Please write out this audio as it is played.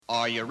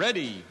Are you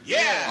ready?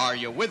 Yeah! Are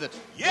you with it?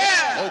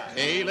 Yeah!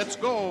 Okay, let's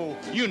go.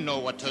 You know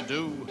what to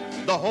do.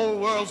 The whole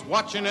world's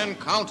watching and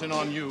counting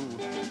on you.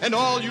 And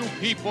all you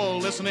people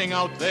listening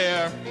out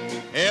there,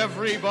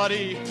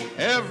 everybody,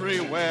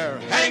 everywhere,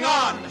 hang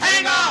on,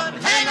 hang on,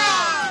 hang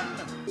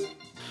on!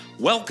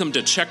 Welcome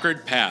to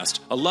Checkered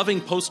Past, a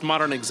loving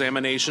postmodern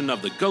examination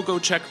of the Go-Go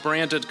Check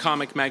branded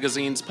comic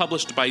magazines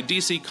published by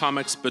DC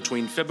Comics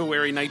between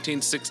February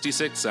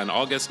 1966 and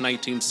August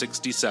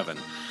 1967.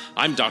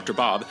 I'm Dr.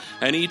 Bob,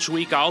 and each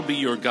week I'll be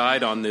your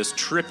guide on this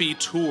trippy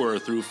tour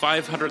through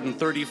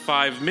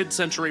 535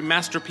 mid-century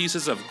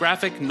masterpieces of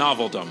graphic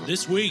noveldom.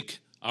 This week,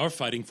 Our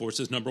Fighting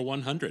Forces number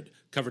 100.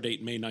 Cover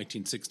date May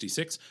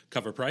 1966.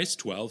 Cover price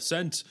 12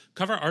 cents.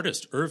 Cover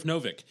artist Irv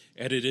Novick.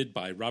 Edited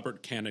by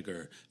Robert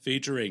Kanigher.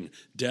 Featuring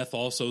Death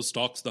Also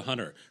Stalks the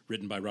Hunter.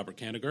 Written by Robert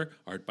Kanigher.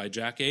 Art by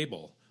Jack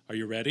Abel. Are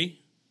you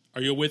ready?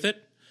 Are you with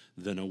it?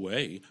 Then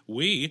away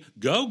we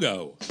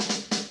go.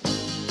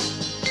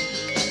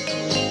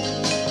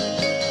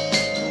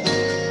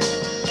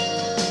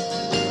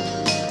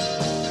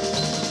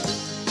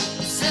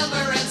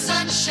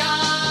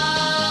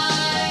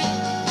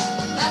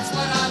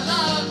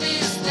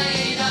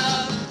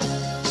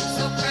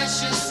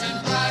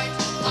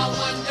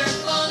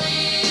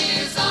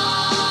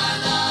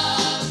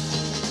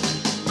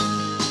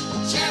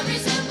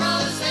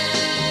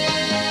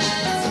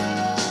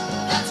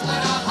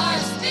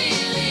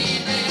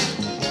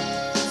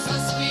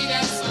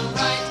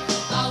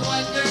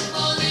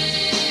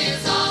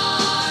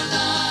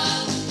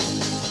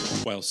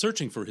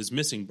 Searching for his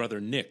missing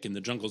brother Nick in the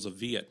jungles of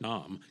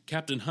Vietnam,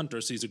 Captain Hunter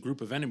sees a group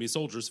of enemy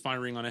soldiers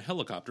firing on a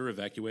helicopter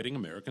evacuating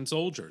American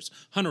soldiers.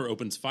 Hunter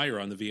opens fire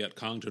on the Viet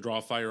Cong to draw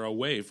fire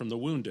away from the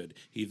wounded.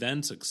 He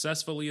then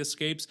successfully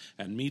escapes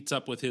and meets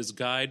up with his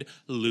guide,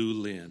 Lu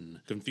Lin.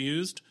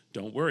 Confused?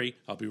 Don't worry,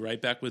 I'll be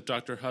right back with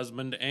Dr.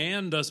 Husband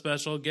and a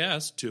special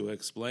guest to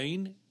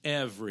explain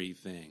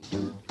everything.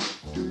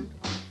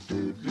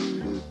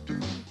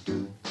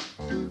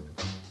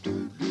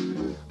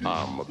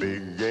 I'm a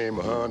big game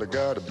hunter,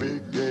 got a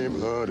big game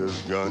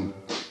hunter's gun.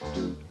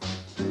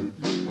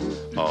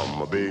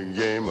 I'm a big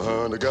game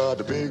hunter, got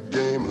a big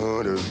game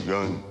hunter's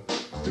gun.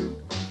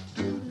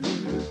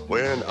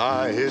 When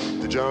I hit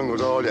the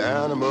jungles, all the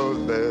animals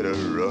better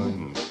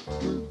run.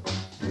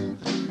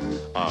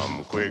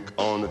 I'm quick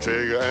on the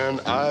trigger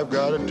and I've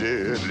got a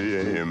deadly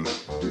aim.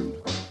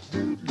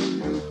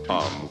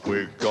 I'm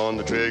quick on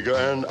the trigger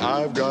and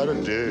I've got a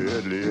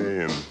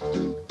deadly aim.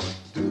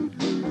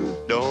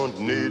 Don't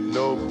need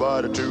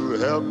nobody to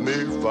help me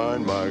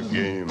find my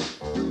game.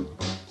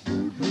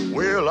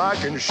 Well, I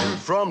can shoot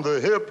from the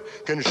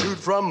hip, can shoot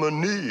from the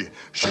knee,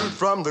 shoot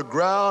from the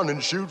ground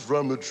and shoot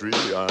from the tree.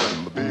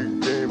 I'm a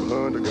big game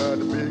hunter, got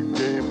a big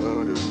game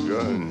hunter's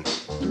gun.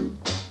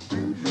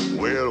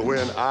 Well,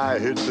 when I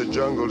hit the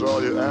jungles, all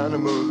the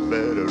animals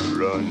better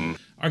run.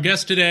 Our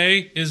guest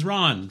today is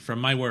Ron from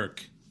my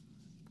work.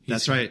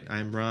 That's right.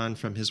 I'm Ron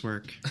from his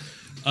work.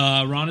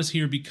 Ron is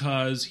here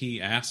because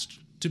he asked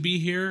to be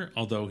here,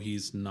 although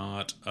he's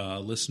not a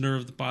listener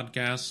of the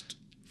podcast.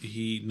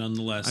 He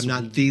nonetheless... I'm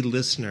not the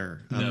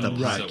listener of the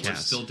podcast. So we're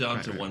still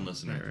down to one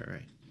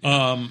listener.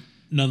 Right.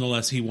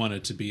 Nonetheless, he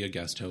wanted to be a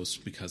guest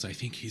host because I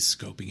think he's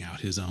scoping out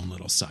his own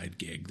little side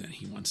gig that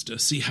he wants to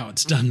see how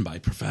it's done by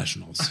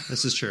professionals.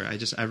 This is true.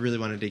 I really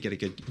wanted to get a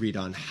good read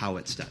on how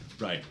it's done.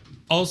 Right.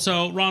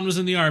 Also, Ron was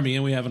in the Army,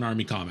 and we have an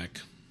Army comic.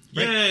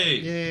 Right.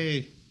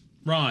 Yay!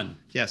 Ron.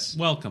 Yes.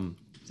 Welcome.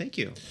 Thank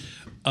you.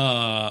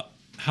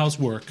 How's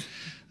work?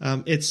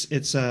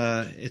 It's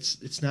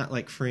not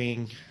like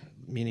freeing,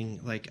 meaning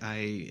like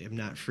I am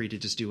not free to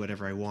just do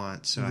whatever I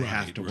want, so I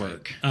have to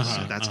work.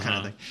 So that's kind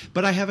of thing.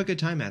 But I have a good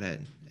time at it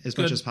as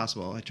much as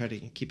possible. I try to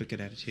keep a good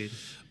attitude.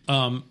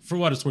 For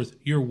what it's worth,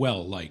 you're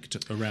well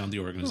liked around the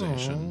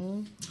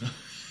organization.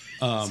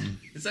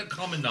 Is that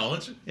common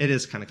knowledge? It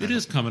is kind of common. It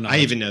is common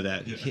knowledge. I even know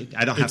that. Yeah.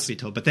 I don't have to be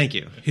told, but thank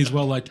you. He's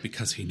well liked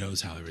because he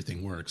knows how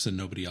everything works and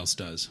nobody else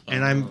does.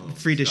 And I'm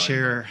free to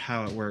share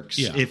how it works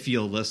if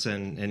you'll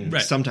listen,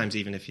 and sometimes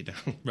even if you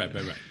don't. Right.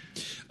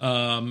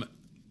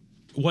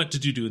 What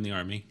did you do in the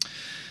Army?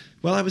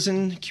 Well, I was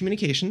in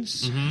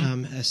communications.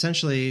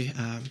 Essentially,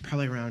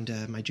 probably around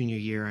my junior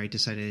year, I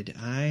decided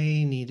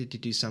I needed to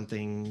do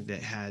something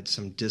that had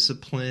some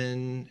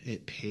discipline.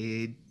 It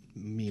paid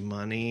me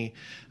money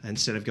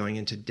instead of going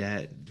into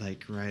debt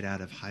like right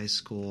out of high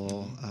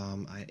school,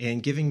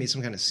 and giving me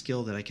some kind of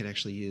skill that I could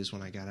actually use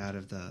when I got out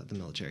of the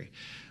military.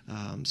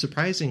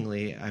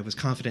 Surprisingly, I was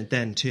confident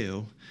then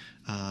too.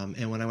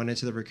 And when I went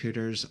into the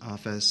recruiter's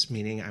office,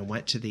 meaning I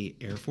went to the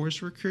Air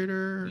Force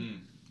recruiter.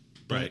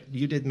 Right.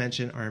 You did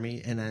mention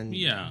Army, and then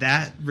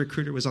that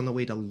recruiter was on the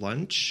way to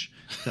lunch.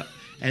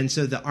 And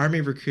so the Army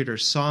recruiter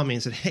saw me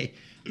and said, "Hey,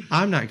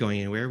 I'm not going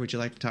anywhere. Would you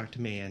like to talk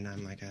to me?" And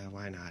I'm like,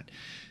 why not?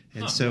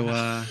 And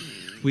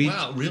we...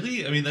 Wow,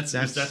 really? I mean, that's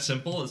that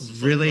simple? It's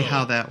really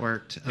how that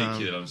worked. Hey,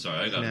 kid, I'm sorry.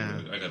 I got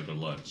to go to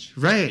lunch.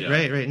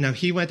 Right. No,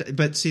 he went...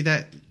 But see,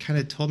 that kind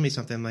of told me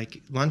something.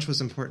 Like, lunch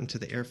was important to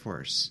the Air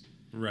Force.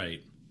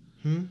 Right.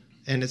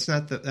 And it's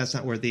not that's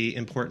not where the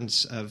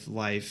importance of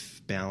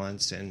life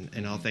balance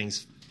and all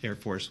things Air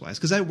Force wise,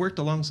 because I worked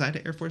alongside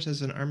the Air Force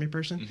as an Army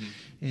person,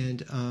 and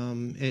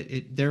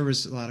there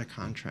was a lot of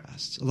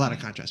contrast,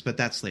 but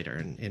that's later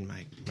in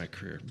my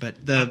career. But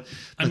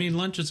I mean,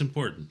 lunch is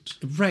important,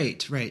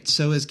 right?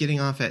 So is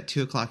getting off at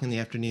 2:00 in the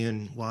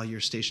afternoon while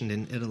you're stationed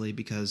in Italy,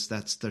 because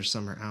that's their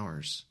summer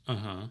hours.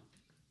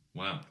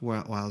 Wow.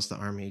 Whilst the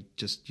Army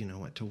just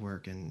went to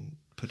work and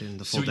put in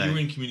the full day. So you were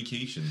in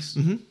communications.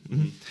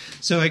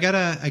 So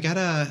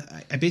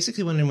I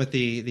basically went in with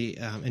the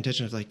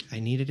intention of I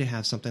needed to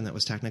have something that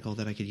was technical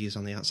that I could use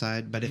on the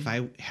outside. But if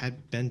I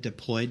had been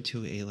deployed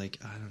to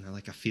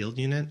a field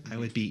unit, I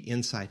would be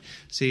inside.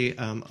 See,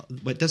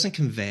 what doesn't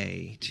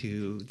convey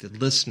to the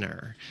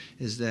listener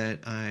is that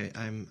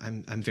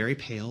I'm very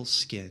pale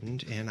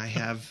skinned and I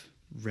have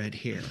red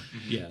hair,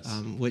 yes,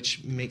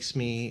 which makes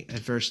me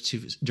adverse to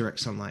direct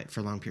sunlight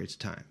for long periods of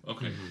time.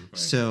 Okay. Right.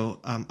 So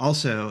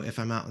also, if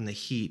I'm out in the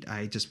heat,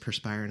 I just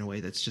perspire in a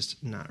way that's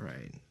just not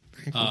right.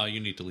 You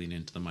need to lean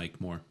into the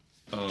mic more.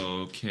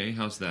 Okay,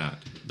 how's that?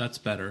 That's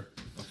better.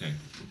 Okay.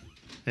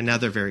 And now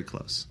they're very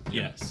close.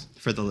 Yes.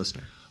 For the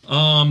listener.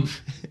 Well,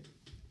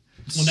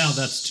 now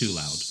that's too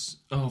loud.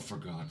 Oh, for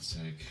God's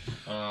sake.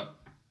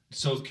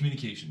 So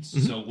communications.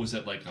 So was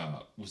that like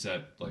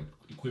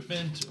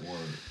equipment or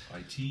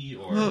IT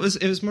or? Well,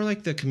 it was more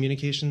like the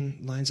communication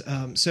lines.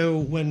 So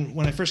when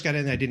I first got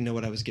in, I didn't know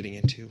what I was getting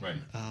into. Right.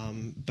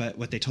 But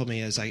what they told me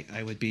is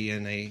I would be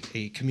in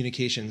a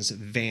communications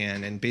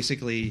van, and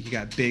basically you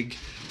got big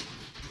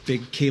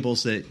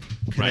cables that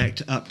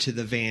connect up to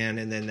the van,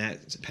 and then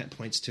that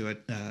points to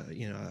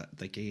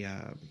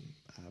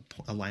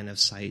a line of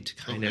sight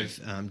kind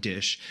of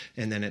dish,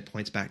 and then it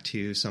points back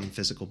to some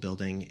physical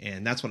building,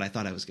 and that's what I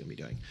thought I was going to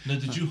be doing. Now,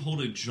 did you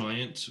hold a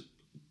giant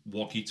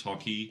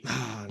walkie-talkie?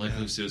 We're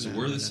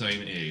the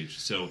same age,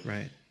 so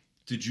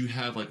did you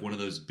have one of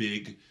those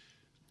big,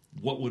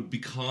 what would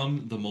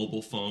become the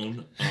mobile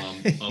phone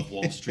of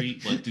Wall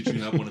Street? Did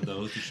you have one of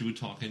those that you would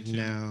talk into?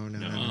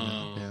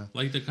 No.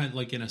 Like the kind,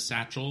 in a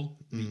satchel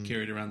you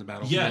carried around the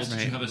battlefield. Yes,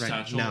 did you have a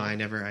satchel? No, I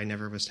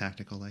never was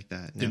tactical like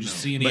that. No. Did you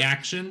see any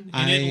action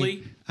in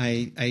Italy?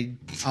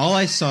 All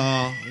I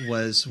saw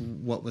was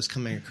what was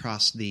coming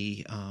across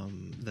the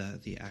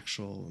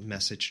actual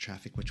message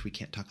traffic, which we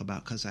can't talk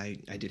about because I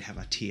did have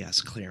a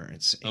TS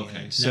clearance.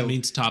 Okay, so that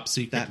means top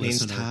secret. That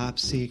means top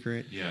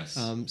secret. Yes.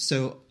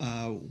 So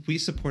we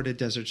supported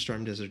Desert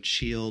Storm, Desert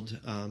Shield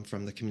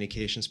from the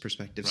communications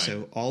perspective. Right.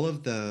 So all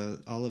of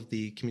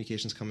the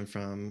communications coming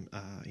from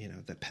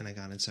the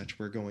Pentagon and such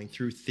were going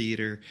through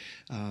theater,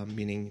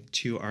 meaning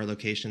to our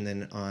location,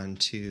 then on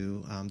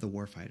to the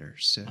warfighter.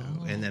 So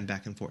and then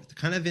back and forth.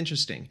 Kind of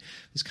interesting.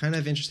 It was kind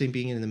of interesting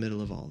being in the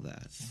middle of all of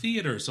that.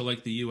 Theater, so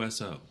like the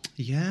USO.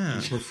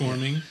 Yeah.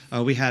 Performing.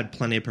 Oh, we had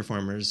plenty of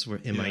performers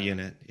in my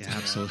unit. Yeah,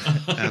 absolutely.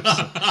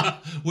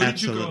 Where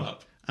did you grow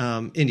up?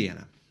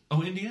 Indiana.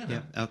 Oh, Indiana.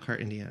 Yeah,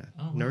 Elkhart, Indiana.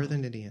 Oh, wow.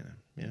 Northern Indiana.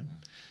 Yeah.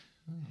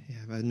 Yeah,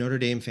 but a Notre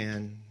Dame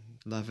fan,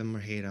 love him or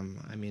hate him.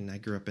 I mean, I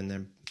grew up in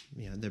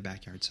their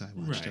backyard, so I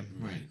watched them.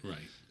 Right.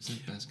 Is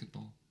that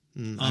basketball?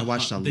 I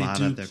watched a lot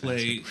of their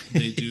basketball.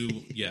 They do,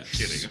 yeah.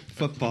 Kidding.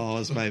 Football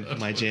is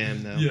my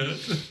jam, though.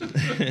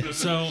 Yeah.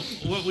 So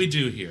what we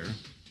do here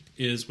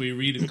is we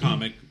read a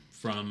comic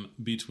from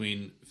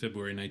between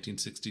February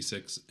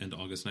 1966 and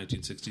August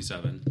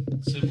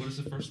 1967. So what is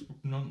the first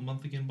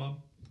month again, Bob?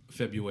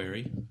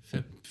 February.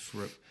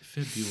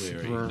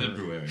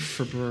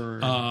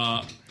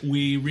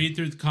 We read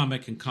through the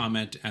comic and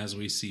comment as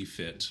we see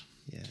fit.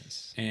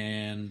 Yes.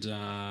 And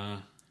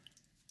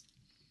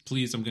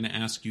please, I'm going to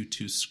ask you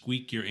to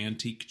squeak your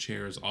antique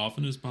chair as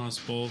often as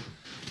possible,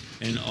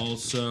 and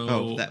also...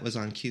 Oh, that was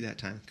on cue that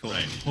time. Cool.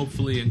 Right.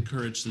 Hopefully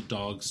encourage the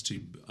dogs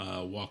to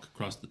walk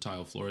across the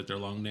tile floor at their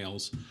long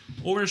nails,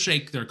 or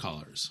shake their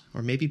collars.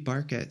 Or maybe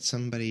bark at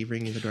somebody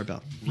ringing the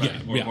doorbell.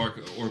 Right.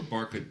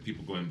 Bark at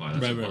people going by.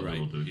 That's what Bubba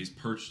will do. He's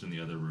perched in the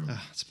other room.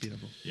 Ah, it's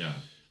beautiful. Yeah.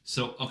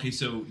 So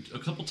a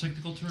couple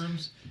technical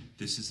terms.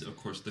 This is, of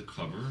course, the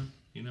cover,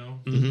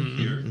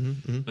 here.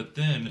 But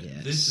then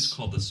this is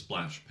called the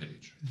splash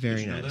page.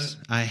 Very nice.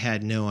 I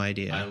had no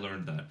idea. I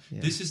learned that. Yeah.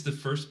 This is the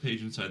first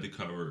page inside the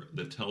cover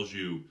that tells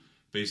you,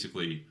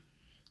 basically,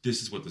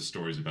 this is what the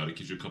story's about. It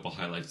gives you a couple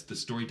highlights. The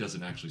story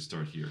doesn't actually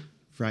start here.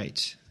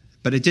 Right.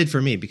 But it did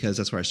for me because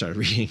that's where I started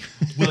reading.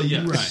 Well,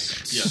 yes.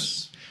 Right.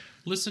 Yes.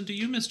 Listen to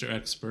you, Mr.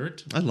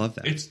 Expert. I love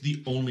that. It's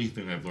the only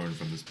thing I've learned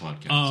from this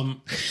podcast.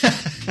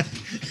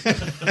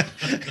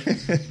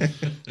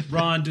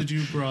 Ron, did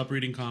you grow up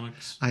reading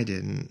comics? I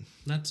didn't.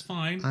 That's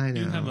fine. I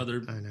know. You have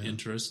other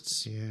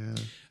interests. Yeah.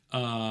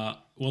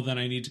 Well, then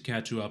I need to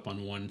catch you up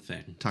on one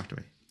thing. Talk to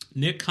me.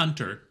 Nick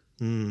Hunter,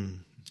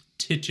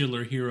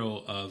 titular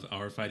hero of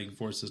our Fighting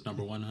Forces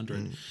number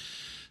 100,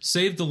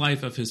 saved the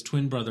life of his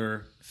twin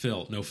brother,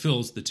 Phil. No,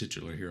 Phil's the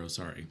titular hero,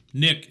 sorry.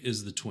 Nick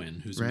is the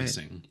twin who's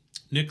missing.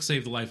 Nick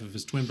saved the life of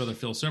his twin brother,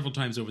 Phil, several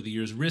times over the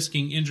years,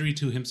 risking injury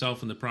to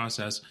himself in the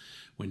process.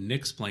 When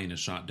Nick's plane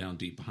is shot down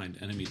deep behind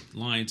enemy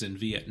lines in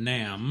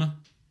Vietnam,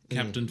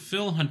 Captain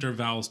Phil Hunter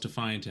vows to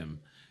find him.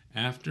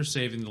 After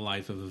saving the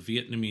life of a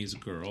Vietnamese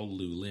girl,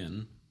 Lu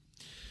Lin,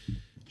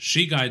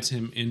 she guides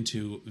him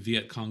into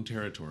Viet Cong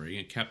territory,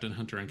 and Captain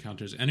Hunter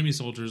encounters enemy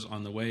soldiers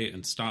on the way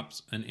and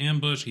stops an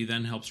ambush. He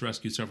then helps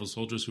rescue several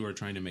soldiers who are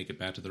trying to make it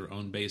back to their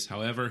own base.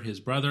 However, his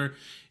brother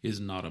is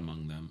not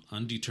among them.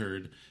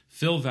 Undeterred,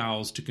 Phil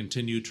vows to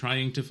continue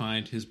trying to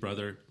find his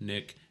brother,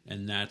 Nick,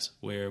 and that's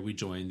where we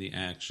join the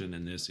action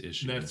in this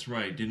issue. That's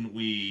right. Didn't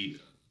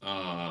we...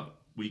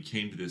 we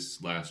came to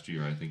this last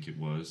year, I think it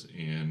was,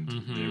 and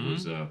there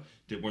was...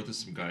 weren't there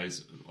some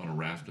guys on a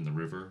raft in the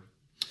river?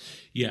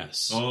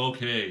 Yes.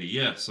 Okay.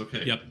 Yes.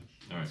 Okay. Yep.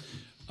 All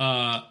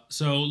right.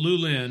 So Lu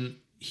Lin,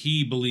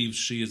 he believes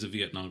she is a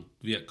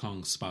Viet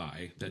Cong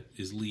spy that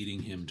is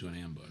leading him to an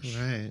ambush.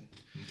 Right.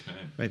 Okay.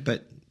 Right.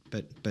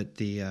 But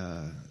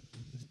the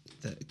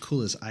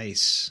cool as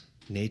ice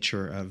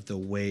nature of the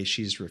way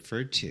she's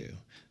referred to.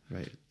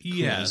 Right. Cool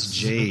Yes. as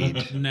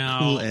Jade. Now,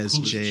 cool as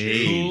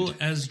Jade. Cool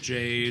as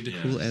Jade.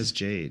 Yeah. Cool as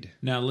Jade.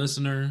 Now,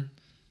 listener,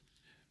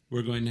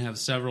 we're going to have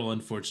several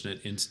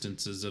unfortunate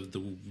instances of the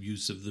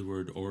use of the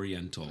word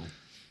Oriental.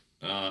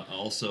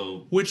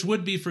 Also... Which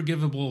would be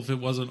forgivable if it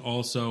wasn't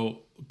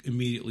also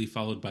immediately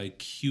followed by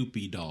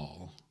Cupid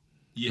doll.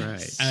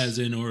 Yes. Right. As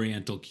in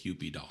Oriental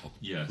Cupid doll.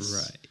 Yes.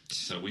 Right.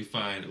 So we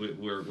find...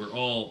 We're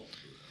all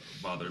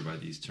bothered by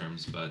these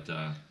terms, but...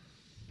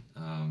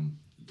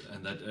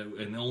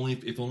 And only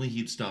if only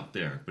he'd stopped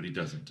there, but he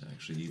doesn't,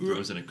 actually. He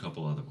throws in a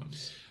couple other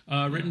ones.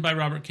 Written by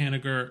Robert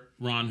Kanigher,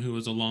 Ron, who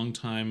is a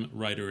longtime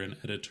writer and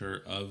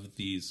editor of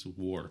these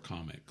war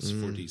comics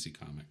for DC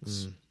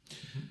Comics.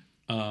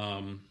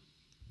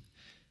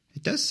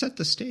 It does set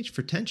the stage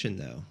for tension,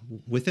 though,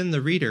 within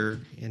the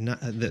reader, and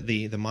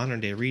the modern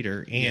day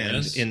reader,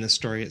 and in the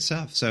story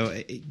itself.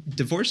 So,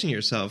 divorcing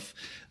yourself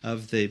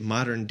of the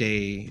modern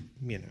day,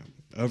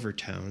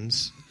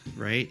 overtones,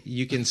 right?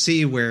 You can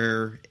see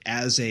where,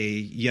 as a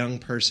young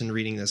person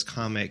reading this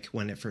comic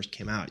when it first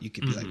came out, you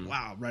could be like,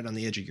 "Wow!" right on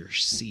the edge of your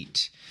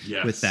seat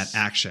with that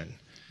action.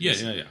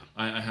 Yeah.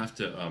 I have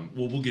to.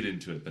 We'll get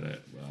into it,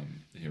 but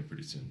here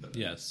pretty soon. But,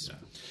 Yes. Yeah.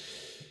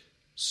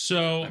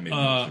 So I made an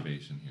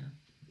observation here.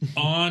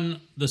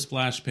 on the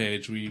splash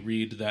page, we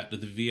read that the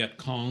Viet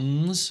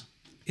Congs.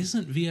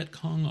 Isn't Viet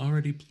Cong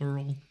already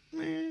plural?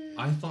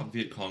 I thought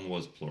Viet Cong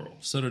was plural.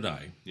 So did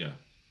I. Yeah.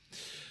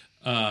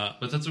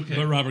 But that's okay.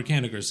 But Robert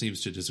Kanigher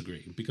seems to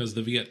disagree, because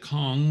the Viet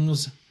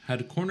Congs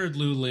had cornered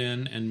Lu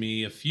Lin and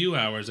me a few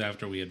hours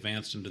after we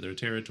advanced into their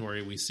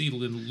territory. We see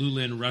Lu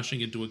Lin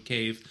rushing into a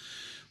cave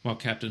while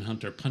Captain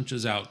Hunter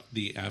punches out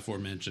the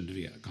aforementioned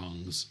Viet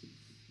Congs.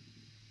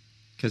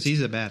 Because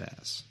he's a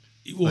badass.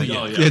 Well,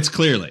 It's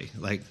clearly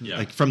like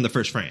from the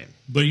first frame.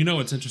 But you know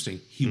what's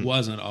interesting? He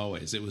wasn't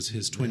always. It was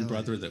his twin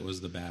brother that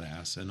was the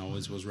badass and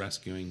always was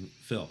rescuing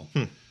Phil.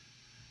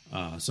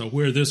 So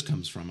where this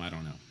comes from, I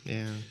don't know.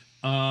 Yeah.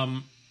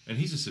 And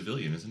he's a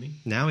civilian, isn't he?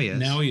 Now he is.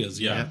 Now he is,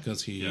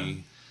 because he... Yeah.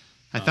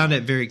 I found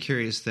it very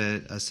curious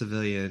that a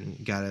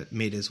civilian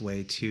made his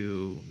way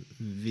to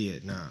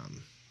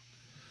Vietnam.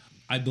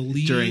 I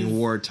believe... During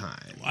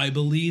wartime. I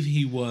believe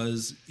he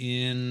was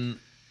in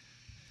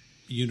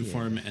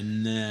uniform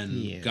and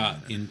then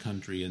got in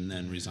country and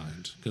then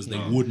resigned because they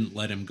wouldn't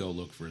let him go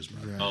look for his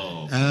brother.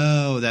 Right.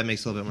 Oh, that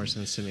makes a little bit more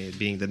sense to me,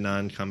 being the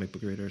non-comic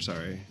book reader.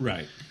 Sorry.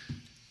 Right.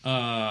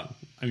 I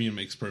mean, it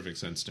makes perfect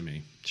sense to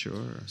me.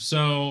 Sure.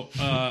 So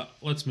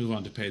let's move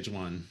on to page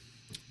 1,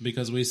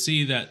 because we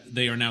see that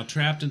they are now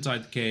trapped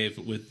inside the cave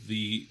with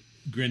the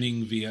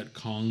grinning Viet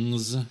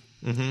Congs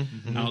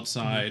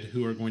outside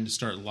who are going to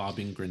start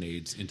lobbing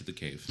grenades into the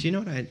cave. Do you know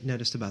what I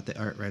noticed about the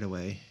art right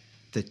away?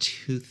 The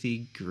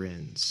toothy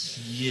grins.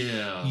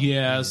 yeah.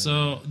 Yeah,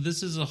 so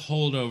this is a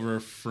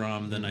holdover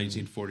from the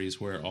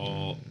 1940s where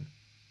all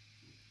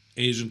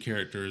Asian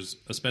characters,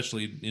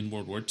 especially in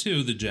World War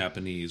II, the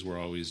Japanese were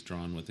always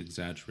drawn with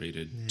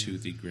exaggerated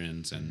toothy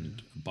grins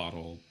and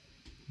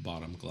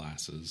bottom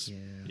glasses.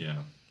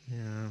 Yeah.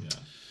 Yeah.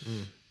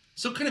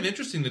 So kind of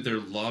interesting that they're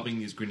lobbing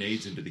these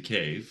grenades into the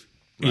cave,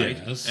 right?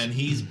 Yes. And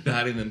he's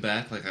batting them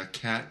back like a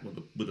cat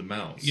with a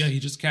mouse. Yeah, he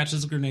just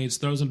catches the grenades,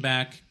 throws them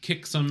back,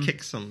 kicks them.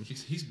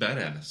 He's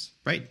badass.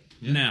 Right.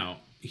 Yeah. Now,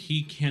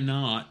 he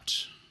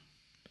cannot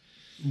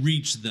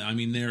reach them. I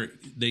mean,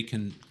 they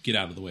can get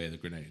out of the way of the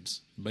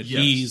grenades. But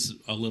he's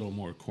a little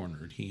more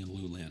cornered, he and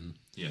Lu Lin.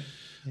 Yeah.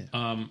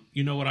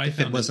 You know what I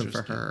found If it wasn't for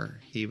interesting? her,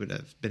 he would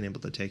have been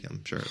able to take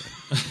him, surely.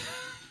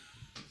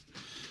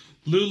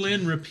 Lu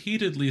Lin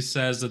repeatedly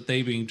says that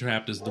they being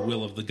trapped is the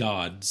will of the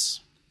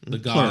gods. The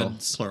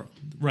gods. Plural.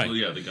 Right. Oh,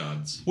 yeah, the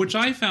gods. Which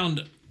I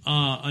found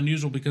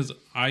unusual because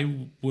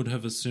I would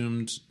have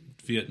assumed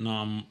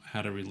Vietnam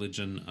had a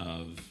religion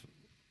of,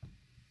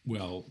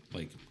 well,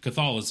 like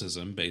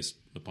Catholicism based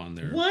upon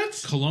their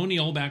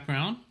colonial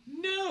background.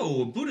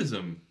 No,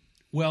 Buddhism.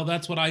 Well,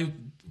 that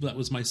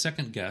was my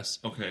second guess.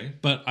 Okay.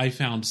 But I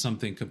found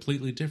something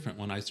completely different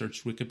when I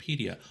searched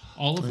Wikipedia,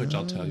 all of which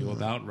I'll tell you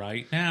about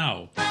right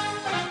now.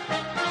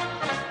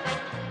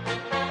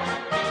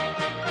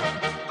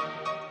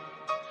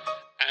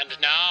 And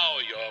now,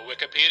 your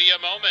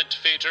Wikipedia moment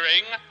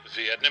featuring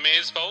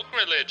Vietnamese folk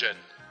religion.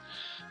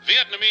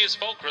 Vietnamese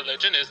folk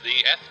religion is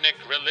the ethnic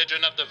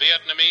religion of the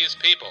Vietnamese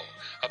people.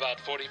 About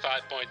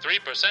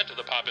 45.3% of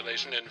the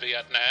population in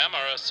Vietnam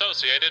are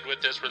associated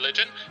with this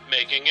religion,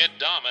 making it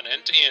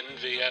dominant in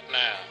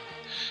Vietnam.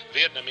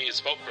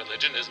 Vietnamese folk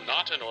religion is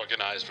not an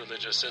organized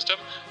religious system,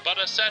 but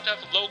a set of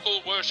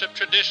local worship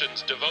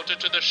traditions devoted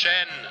to the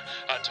Shen,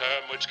 a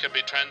term which can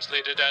be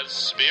translated as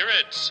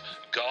spirits,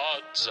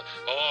 gods,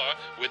 or,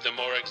 with the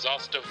more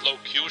exhaustive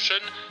locution,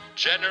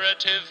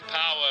 generative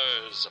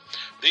powers.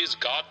 These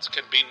gods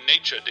can be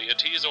nature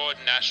deities or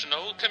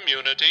national,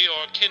 community,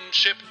 or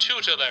kinship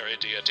tutelary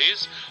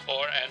deities,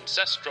 or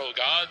ancestral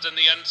gods and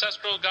the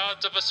ancestral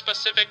gods of a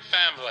specific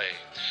family.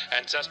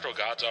 Ancestral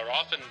gods are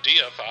often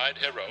deified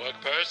heroic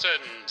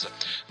persons.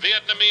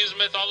 Vietnamese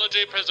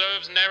mythology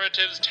preserves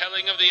narratives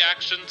telling of the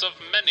actions of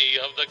many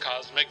of the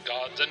cosmic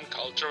gods and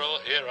cultural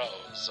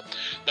heroes.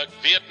 The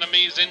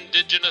Vietnamese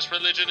indigenous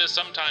religion is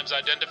sometimes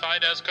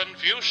identified as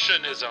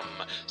Confucianism,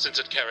 since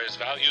it carries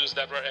values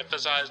that were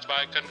emphasized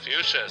by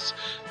Confucius.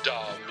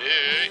 Da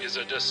Mi is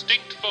a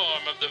distinct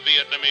form of the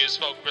Vietnamese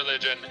folk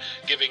religion,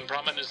 giving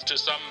prominence to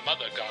some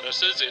mother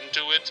goddesses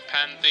into its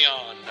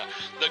pantheon.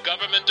 The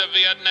government of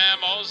Vietnam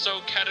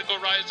also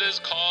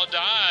categorizes Cao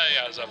Dai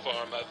as a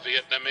form of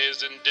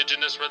Vietnamese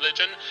indigenous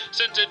religion,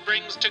 since it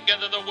brings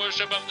together the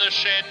worship of the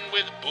Shen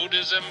with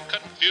Buddhism,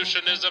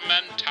 Confucianism,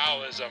 and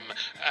Taoism,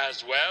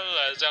 as well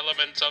as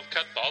elements of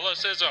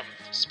Catholicism,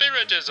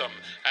 Spiritism,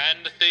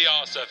 and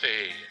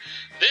Theosophy.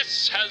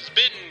 This has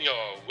been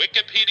your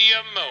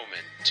Wikipedia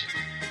moment.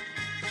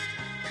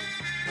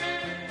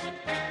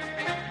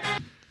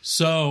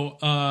 So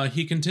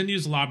he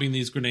continues lobbing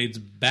these grenades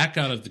back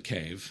out of the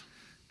cave.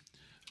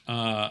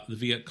 The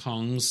Viet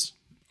Congs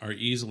are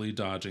easily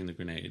dodging the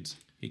grenades.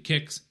 He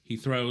kicks, he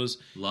throws.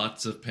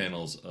 Lots of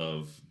panels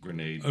of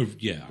grenade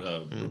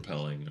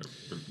repelling.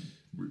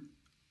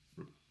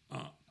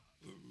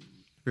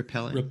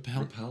 Repelling?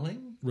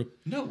 Repelling?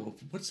 No,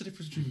 what's the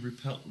difference between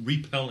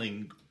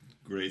repelling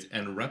grenades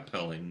and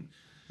repelling?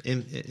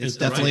 It's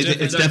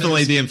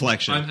definitely the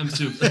inflection. I'm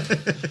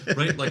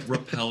right, like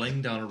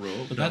rappelling down a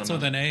rope. But that's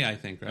with an A, I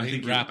think, right?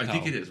 I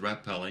think it is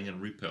rappelling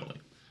and repelling.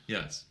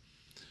 Yes.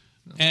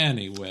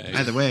 Anyway.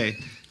 Either way,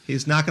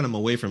 he's knocking him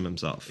away from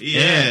himself.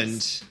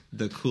 Yes. And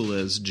the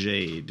coolest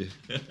Jade,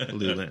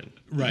 Lulin.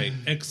 Right.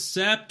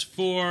 Except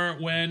for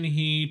when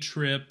he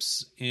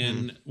trips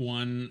and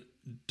one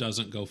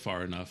doesn't go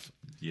far enough.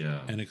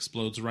 Yeah. And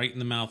explodes right in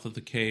the mouth of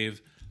the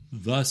cave,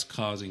 thus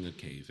causing a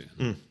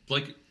cave-in.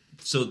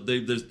 So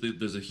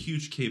there's a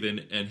huge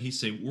cave-in, and he's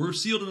saying, "We're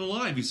sealed and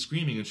alive." He's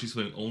screaming, and she's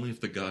saying, "Only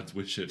if the gods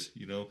wish it."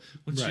 You know,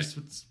 what's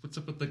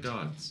up with the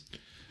gods?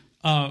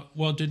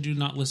 Well, did you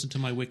not listen to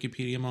my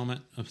Wikipedia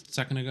moment a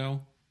second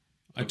ago?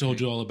 I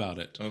told you all about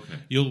it. Okay.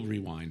 You'll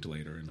rewind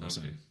later and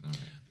listen.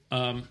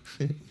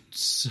 Okay.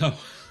 So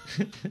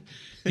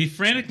he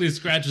frantically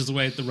scratches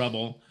away at the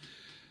rubble.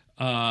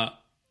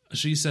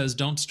 She says,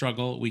 "Don't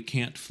struggle. We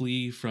can't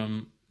flee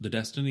from the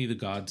destiny the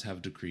gods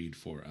have decreed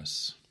for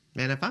us."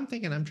 Man, if I'm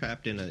thinking I'm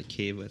trapped in a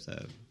cave with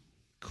a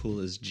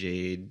cool as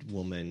Jade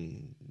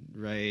woman,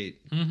 right?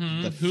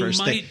 Mm-hmm. Who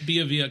might be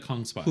a Viet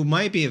Cong spy. Who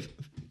might be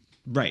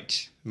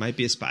might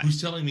be a spy. Who's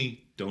telling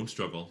me, don't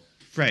struggle.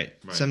 Right.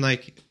 So I'm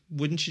like,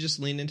 wouldn't you just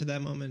lean into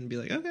that moment and be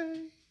like,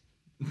 okay,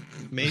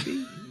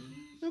 maybe,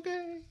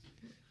 okay.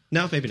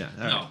 No, maybe not.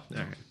 All right. All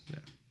right.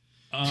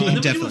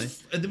 No. Definitely.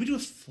 And then we do a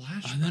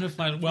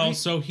flashback. Well,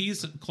 so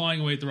he's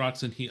clawing away at the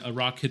rocks, and a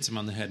rock hits him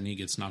on the head, and he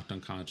gets knocked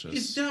unconscious.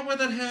 Is that where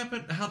that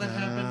happened? How that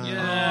happened?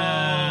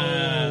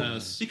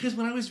 Yes. Because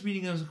when I was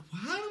reading, I was like,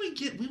 well, how do we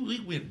get... We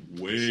went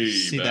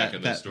way back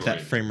in the story. That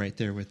frame right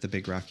there with the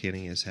big rock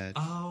hitting his head.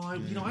 Oh,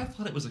 I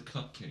thought it was a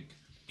cupcake.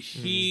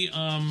 He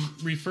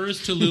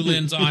refers to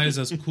Lulin's eyes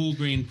as cool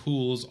green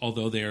pools,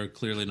 although they are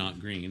clearly not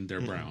green. They're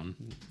brown.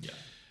 Yeah.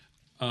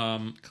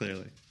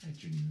 Clearly.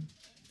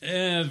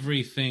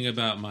 Everything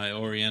about my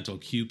Oriental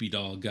Cupid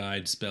doll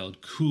guide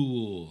spelled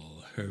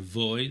cool. Her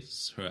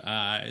voice, her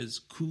eyes,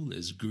 cool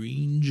as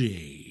green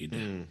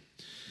jade.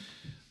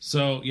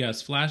 So,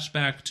 yes,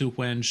 flashback to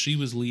when she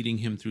was leading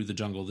him through the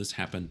jungle. This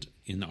happened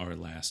in our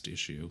last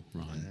issue,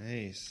 Ron.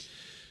 Nice.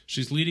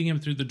 She's leading him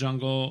through the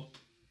jungle,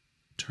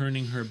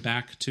 turning her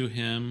back to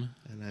him.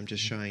 And I'm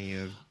just showing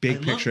you a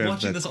big picture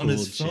of the this cool on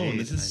his phone. Jade.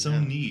 This is so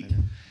neat.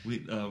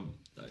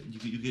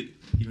 You get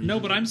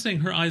but I'm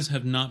saying her eyes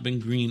have not been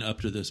green up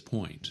to this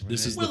point. Right.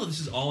 This is this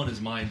is all in his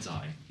mind's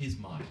eye. His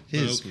mind.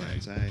 His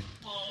mind's eye.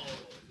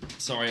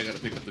 Sorry, I got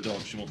to pick up the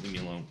dog. She won't leave me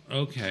alone.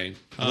 Okay.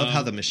 I love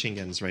how the machine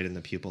gun's right in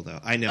the pupil, though.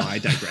 I know, I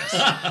digress.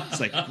 It's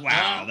like,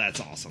 wow, that's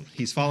awesome.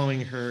 He's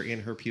following her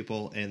in her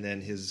pupil, and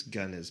then his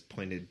gun is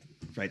pointed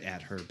right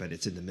at her, but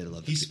it's in the middle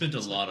of the He spent a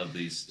lot of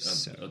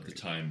these of the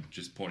time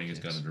just pointing his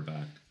gun at her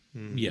back.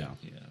 Yeah.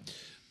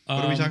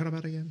 What are we talking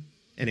about again?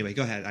 Anyway,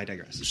 go ahead. I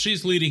digress.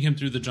 She's leading him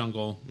through the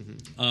jungle.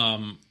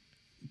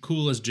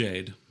 Cool as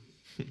Jade.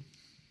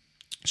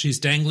 She's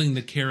dangling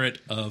the carrot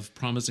of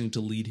promising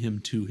to lead him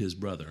to his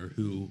brother,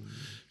 who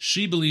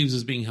she believes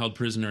is being held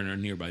prisoner in a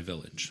nearby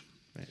village.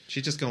 Right.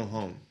 She's just going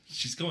home.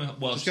 She's going.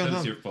 Well, she's going going to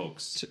home. see her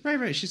folks.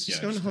 Right. She's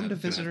just going home to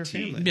visit her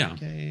family. Yeah.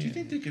 Okay. Do you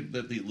think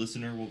that the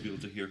listener will be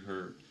able to hear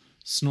her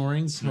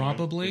Snoring,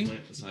 probably.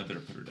 So I better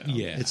put her down.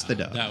 Yeah, It's the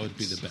dog. That would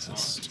be the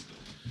best.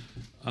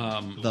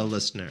 The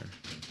listener.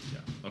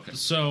 Yeah. Okay.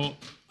 So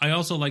I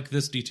also like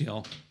this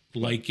detail.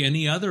 Like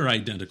any other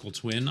identical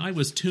twin, I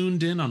was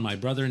tuned in on my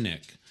brother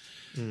Nick.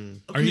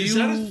 Okay, is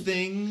that a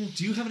thing?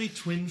 Do you have any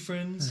twin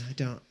friends? I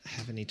don't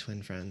have any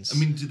twin friends. I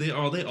mean,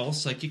 are they all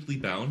psychically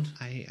bound?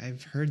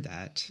 I've heard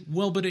that.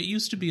 Well, but it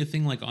used to be a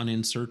thing like on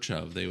In Search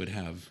Of. They would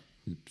have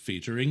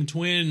featuring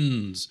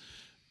twins.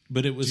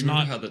 But it was do you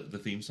not remember how the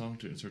theme song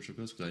to In Search Of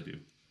goes? Because I do.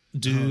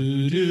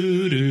 Do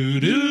do do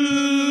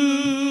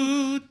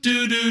do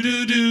do do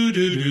do do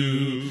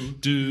do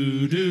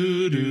do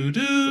do do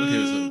do.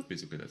 Okay, so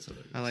basically that's how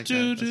that I like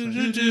Do that. do That's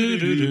do fine.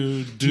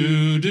 do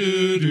do do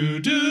do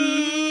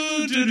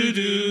do do do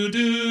do do do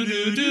do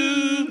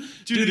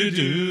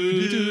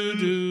do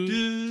do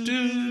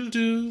do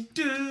do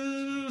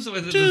do. So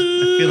I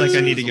feel like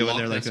I need to go in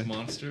there like a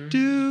monster.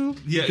 do.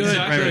 Yeah, Good,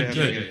 exactly. Right,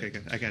 good.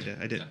 okay. I got it.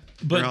 I did. We're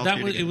But all that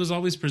three was together. it was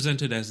always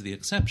presented as the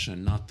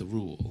exception, not the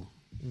rule.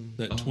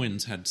 That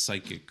twins had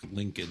psychic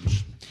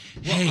linkage.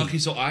 Well, okay,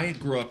 so I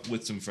grew up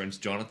with some friends,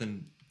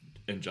 Jonathan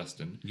and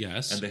Justin.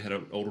 Yes. And they had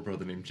an older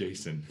brother named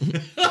Jason.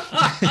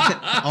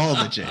 all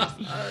the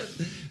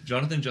J's.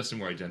 Jonathan and Justin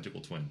were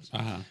identical twins.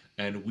 Uh-huh.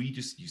 And we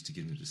just used to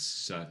get into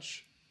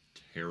such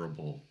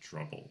terrible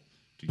trouble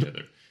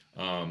together.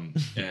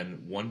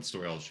 And one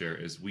story I'll share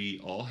is we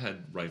all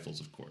had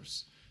rifles, of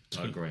course,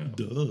 growing up.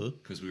 Duh.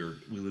 Because we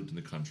lived in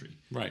the country.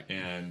 Right.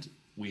 And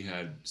we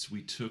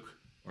took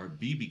our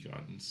BB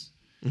guns.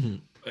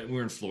 Mm-hmm. We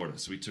were in Florida,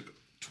 so we took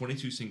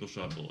 22 single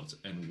shot bullets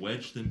and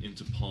wedged them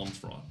into palm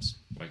fronds,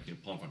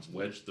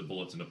 wedged the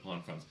bullets into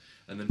palm fronds,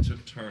 and then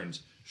took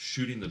turns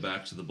shooting the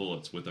backs of the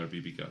bullets with our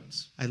BB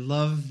guns. I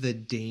love the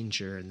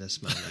danger in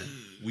this moment.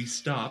 We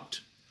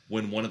stopped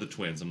when one of the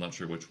twins, I'm not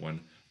sure which one,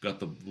 got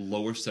the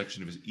lower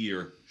section of his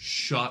ear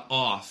shot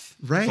off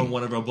from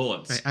one of our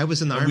bullets. Right. I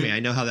was in the army.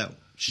 I know how that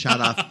shot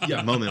off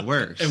moment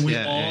works. And we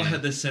all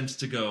had the sense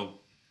to go,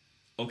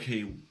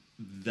 okay,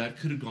 that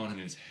could have gone in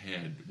his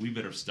head. We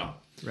better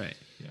stop. Right.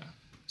 Yeah.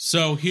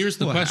 So here's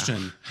the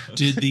question.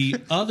 Did the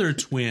other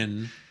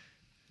twin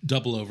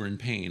double over in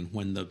pain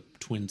when the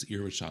twin's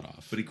ear was shot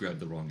off? But he grabbed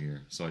the wrong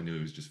ear, so I knew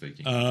he was just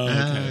faking. Oh,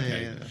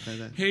 okay.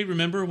 Yeah. Hey,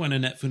 remember when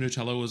Annette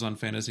Funicello was on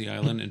Fantasy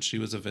Island and she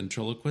was a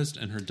ventriloquist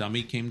and her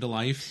dummy came to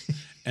life?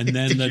 And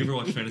then Did you ever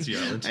watch Fantasy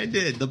Island? I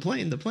did. The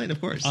plane, of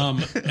course. and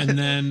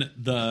then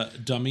the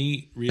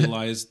dummy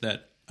realized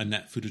that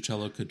Annette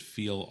Funicello could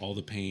feel all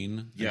the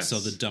pain. Yes.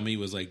 And so the dummy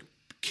was like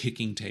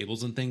kicking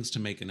tables and things to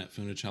make Annette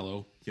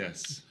Funicello.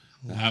 Yes.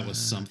 That was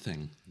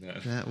something.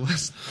 that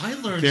was I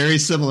learned very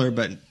similar,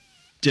 but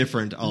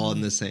different, all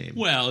in the same.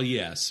 Well,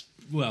 yes.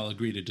 Well,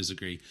 agree to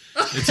disagree.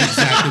 It's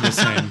exactly the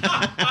same.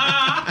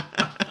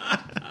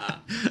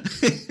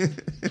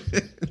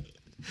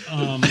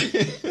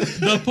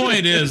 The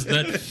point is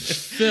that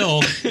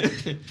Phil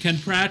can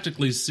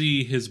practically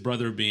see his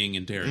brother being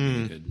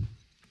interrogated.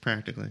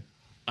 Practically.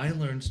 I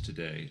learned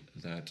today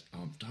that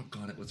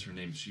doggone it, what's her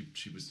name? She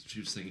was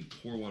singing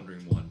 "Poor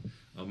Wandering One."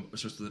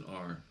 Starts with an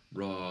R.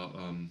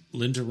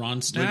 Linda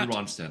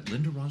Ronstadt.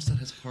 Linda Ronstadt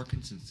has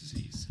Parkinson's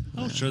disease.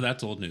 Oh, sure,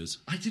 that's old news.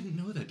 I didn't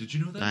know that. Did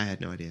you know that? I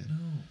had no idea. No.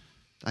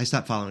 I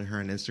stopped following her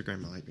on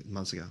Instagram like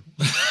months ago.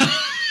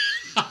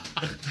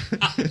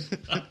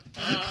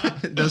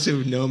 Those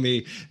who know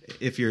me,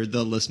 if you're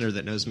the listener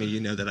that knows me, you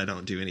know that I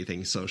don't do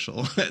anything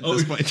social at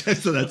this point.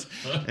 So that's,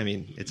 I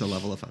mean, it's a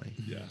level of funny.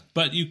 Yeah,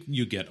 but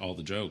you get all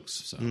the jokes,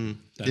 so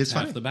that's It's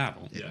half fine. the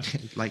battle. Yeah.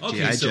 Like Okay,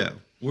 G.I. so Joe.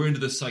 we're into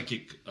the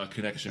psychic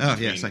connection Oh,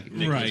 between yeah, psychic.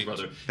 Nick and his Right.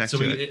 brother. Back So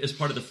to we, it. as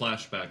part of the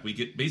flashback, we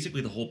get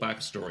basically the whole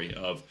backstory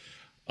of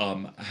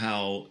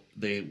how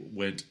they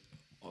went,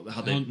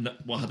 how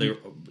they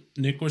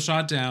Nick was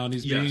shot down.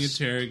 He's being Yes.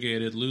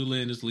 interrogated. Lu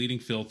Lin is leading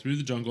Phil through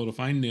the jungle to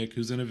find Nick,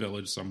 who's in a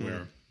village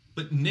somewhere.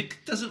 But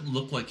Nick doesn't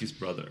look like his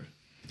brother.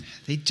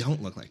 They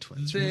don't look like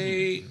twins.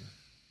 Nick's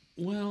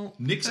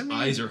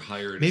eyes are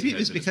higher. In Maybe his it was head than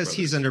his because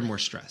he's brother's. under more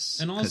stress.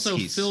 And 'cause also,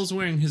 he's- Phil's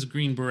wearing his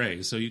green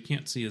beret, so you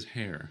can't see his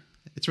hair.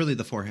 It's really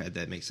the forehead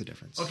that makes a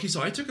difference. Okay,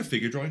 so I took a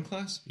figure drawing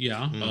class.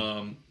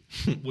 Yeah.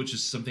 Which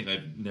is something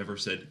I've never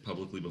said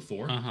publicly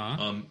before.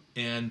 Uh-huh.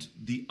 And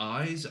the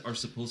eyes are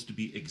supposed to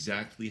be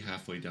exactly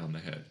halfway down the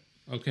head.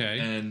 Okay.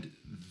 And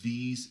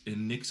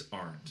Nick's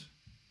aren't.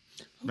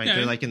 Right, Okay.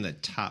 they're like in the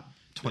top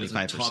It's a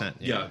 25%. top-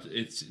 yeah,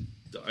 it's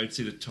I'd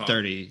say the top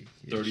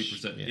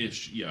 30%.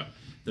 ish. Yeah.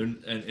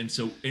 And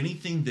so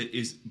anything that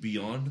is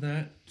beyond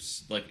that,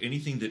 like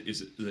anything that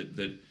is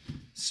that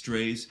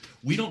strays,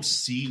 we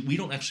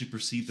don't actually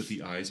perceive that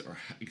the eyes are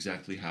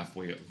exactly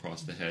halfway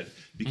across the head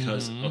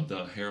because of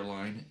the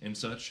hairline and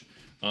such.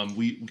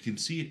 We can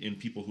see it in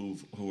people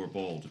who are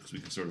bald because we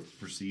can sort of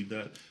perceive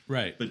that.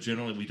 Right. But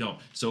generally we don't.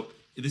 So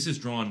this is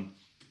drawn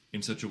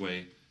in such a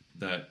way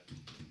that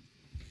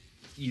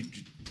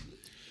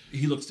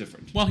he looks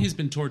different. Well, he's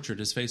been tortured.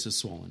 His face is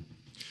swollen.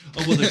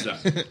 Oh well, there's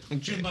that.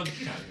 Junebug,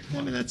 get out of here.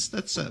 I mean,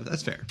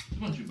 that's fair.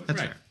 Come on, Junebug.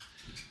 That's Right.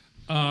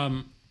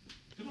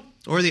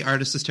 Or the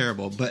artist is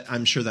terrible, but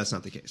I'm sure that's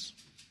not the case.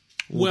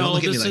 Well,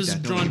 this is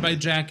drawn by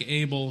Jack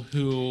Abel,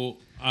 who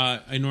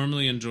I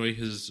normally enjoy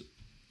his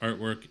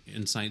artwork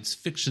in science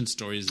fiction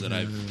stories that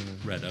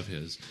I've read of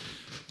his.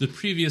 The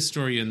previous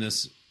story in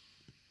this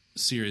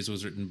series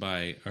was drawn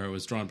by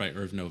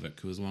Irv Novick,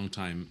 who was a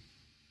longtime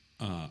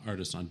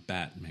artist on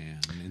Batman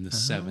in the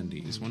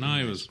 70s when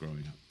I was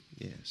growing up.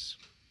 Yes.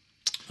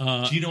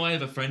 Do you know I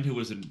have a friend who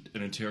was an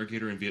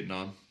interrogator in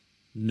Vietnam?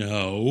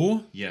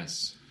 No.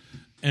 Yes.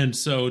 And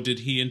so did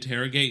he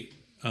interrogate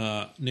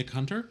Nick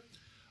Hunter?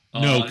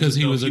 No, because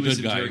he was a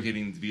good guy.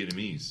 Interrogating the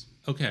Vietnamese.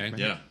 Okay.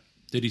 Yeah.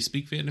 Did he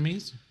speak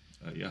Vietnamese?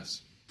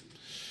 Yes.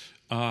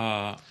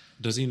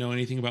 Does he know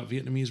anything about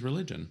Vietnamese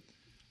religion?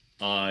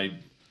 I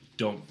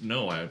don't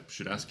know. I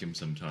should ask him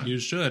sometime. You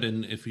should,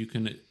 and if you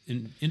can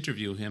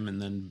interview him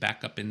and then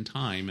back up in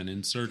time and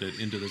insert it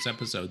into this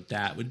episode,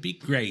 that would be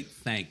great.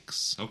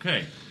 Thanks.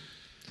 Okay.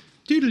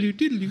 Doodaloo,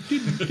 doodaloo,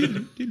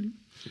 doodaloo, doodaloo.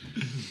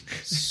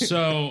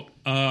 So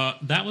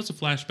that was a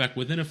flashback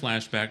within a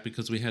flashback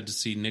because we had to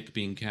see Nick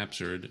being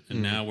captured,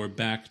 and now we're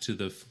back to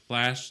the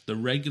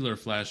regular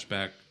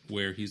flashback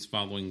where he's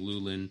following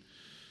Lulin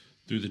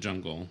through the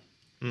jungle.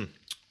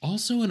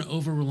 Also, an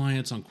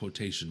over-reliance on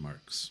quotation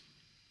marks.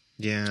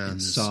 Yeah,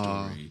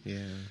 story.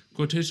 Yeah,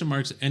 quotation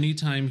marks.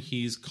 Anytime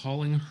he's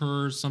calling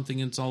her something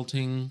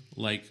insulting,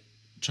 like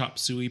Chop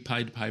Suey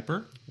Pied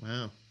Piper.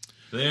 Wow.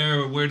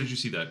 Where did you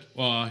see that?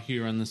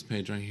 Here on this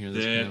page right here.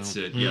 That's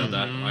it. Yeah,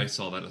 that I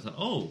saw that. I thought,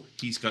 oh,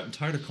 he's gotten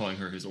tired of calling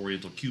her his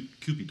Oriental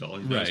Cupid doll.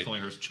 He's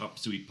calling her his Chop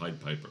Suey Pied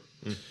Piper.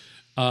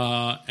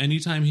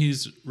 Anytime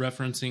he's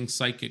referencing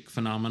psychic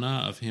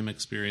phenomena of him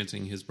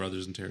experiencing his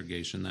brother's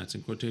interrogation, that's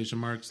in quotation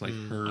marks, like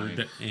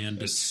heard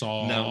and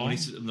saw. Now, when he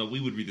said, we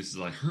would read this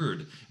as I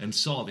heard and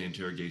saw the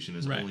interrogation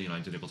as only an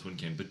identical twin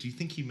can. But do you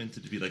think he meant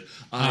it to be like,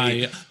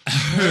 I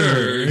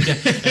heard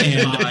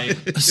and I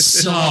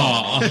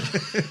saw?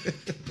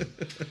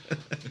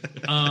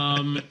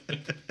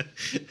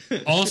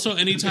 Also,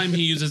 anytime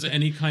he uses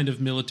any kind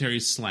of military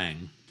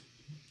slang,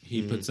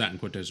 he puts that in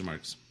quotation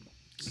marks.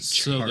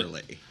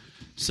 Charlie.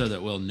 So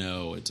that we'll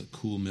know it's a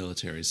cool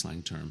military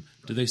slang term.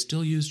 Do they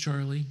still use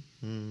Charlie?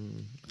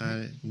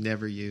 I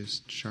never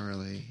used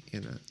Charlie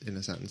in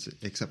a sentence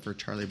except for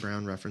Charlie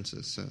Brown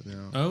references. So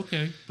no.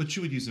 Okay, but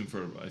you would use him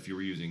for if you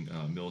were using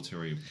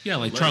military. Yeah,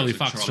 like Charlie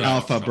Fox,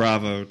 Alpha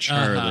Bravo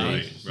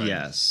Charlie. Right.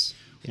 Yes.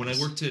 When I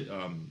worked at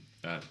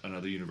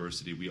another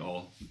university, we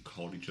all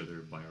called each other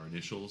by our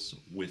initials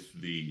with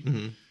the.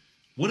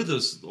 What are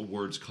those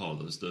words called?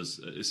 Those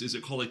is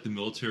it called like the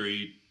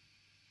military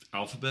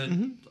alphabet?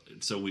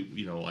 So we,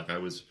 like I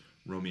was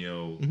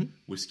Romeo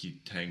Whiskey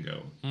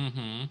Tango,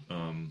 and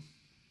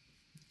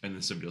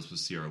then somebody else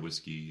was Sierra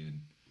Whiskey,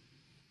 and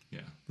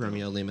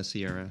Romeo Lima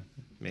Sierra.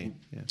 Me,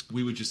 yeah.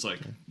 We would just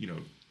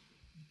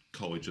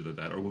call each other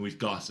that, or when we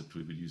gossiped,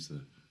 we would use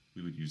the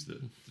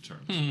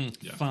terms.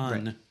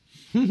 Fun.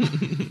 Right.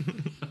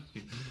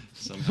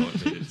 Somehow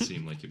it made it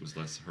seem like it was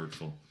less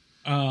hurtful.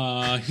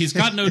 He's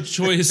got no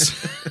choice.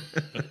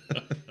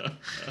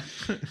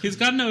 He's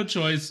got no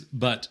choice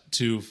but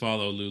to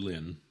follow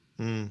Lulin.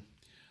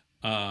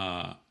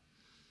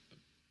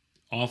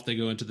 Off they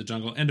go into the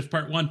jungle. End of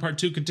part 1. Part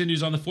 2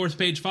 continues on the 4th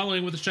page,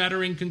 following with a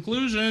shattering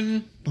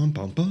conclusion. Bum,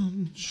 bum,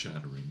 bum.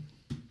 Shattering.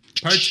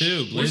 Part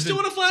 2. We're still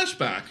in a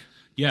flashback.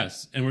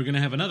 Yes, and we're going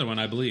to have another one,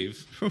 I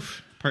believe.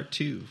 Part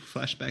 2.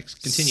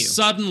 Flashbacks continue.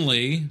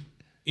 Suddenly,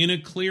 in a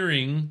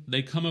clearing,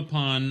 they come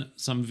upon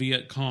some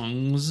Viet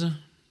Congs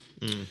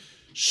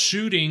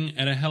shooting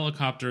at a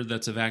helicopter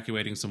that's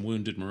evacuating some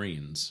wounded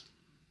Marines.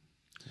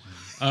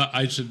 Wow.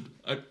 I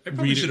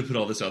probably should have put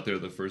all this out there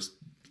the first.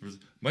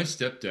 My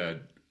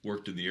stepdad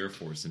worked in the Air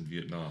Force in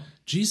Vietnam.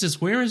 Jesus,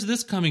 where is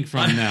this coming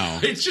from now?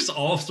 It's just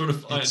all sort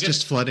of. It's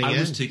just flooding in. I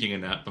was taking a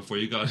nap before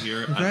you got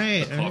here.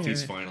 Right. The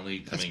coffee's finally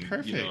coming.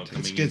 Perfect.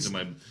 Coming into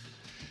my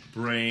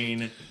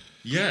brain.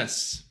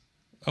 Yes.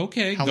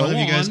 Okay. How long have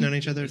you guys known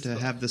each other to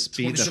have this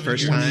be the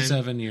first time?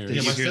 27 years.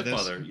 Yeah, my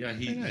stepfather. This? Yeah,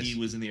 he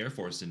was in the Air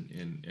Force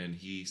and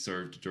he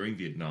served during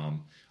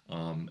Vietnam.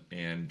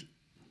 And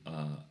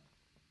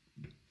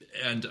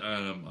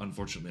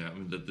unfortunately, I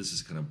mean, this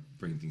is kind of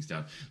bringing things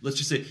down. Let's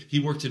just say he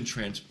worked in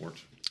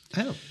transport.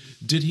 Oh.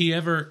 Did he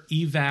ever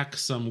evac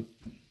some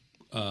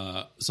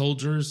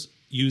soldiers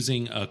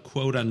using a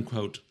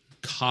quote-unquote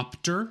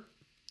copter?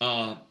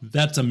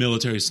 That's a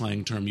military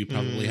slang term you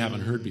probably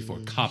haven't heard before.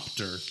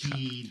 Copter.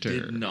 He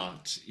did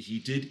not. He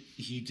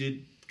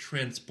did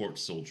transport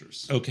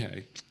soldiers.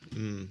 Okay.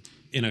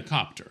 In a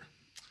copter.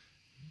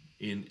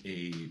 In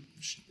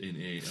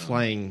a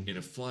flying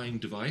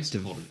device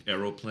called an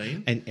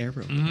aeroplane. An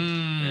aeroplane.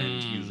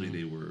 And usually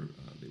they were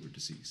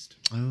deceased.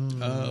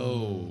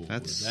 Oh,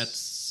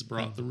 that's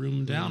brought the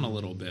room down a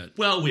little bit.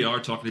 Well, we are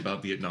talking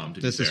about Vietnam.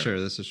 This is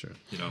true.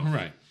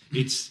 Right.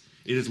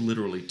 It is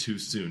literally too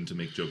soon to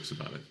make jokes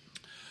about it.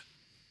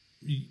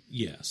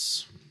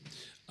 Yes.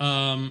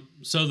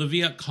 So the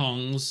Viet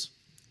Congs,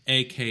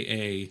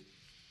 a.k.a.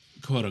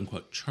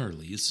 quote-unquote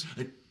Charlies.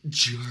 A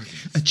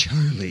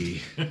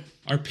Charlie.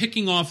 Are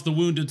picking off the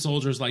wounded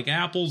soldiers like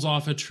apples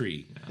off a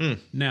tree.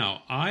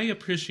 Now, I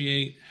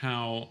appreciate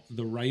how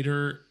the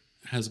writer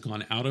has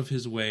gone out of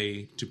his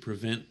way to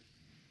prevent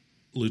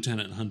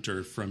Lieutenant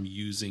Hunter from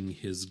using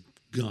his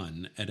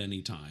gun at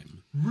any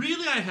time.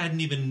 Really? That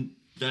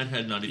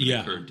had not even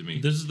occurred to me.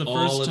 This is the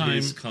All first time. of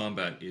his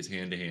combat is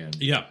hand to hand.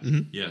 Yeah.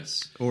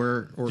 Yes.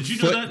 Or Did you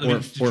know foot, that? I mean, or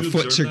did you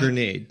foot to observe that?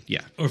 grenade.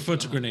 Yeah. Or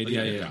foot to grenade.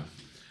 yeah,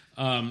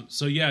 Yeah.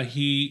 So yeah,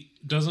 he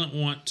doesn't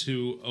want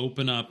to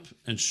open up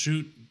and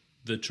shoot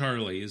the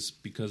Charlies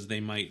because they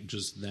might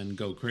just then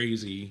go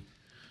crazy.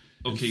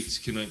 Okay,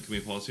 can we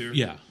pause here?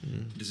 Yeah.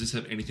 Does this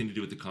have anything to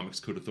do with the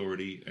Comics Code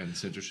Authority and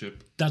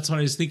censorship? That's what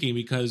I was thinking,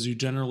 because you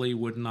generally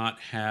would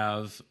not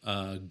have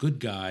a good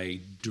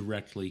guy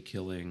directly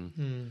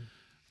killing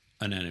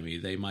an enemy.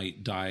 They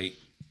might die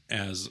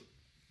as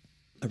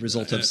A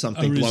result of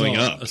something blowing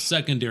up. A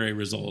secondary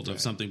result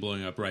of something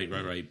blowing up. Right.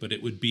 But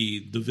it would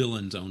be the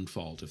villain's own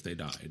fault if they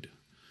died.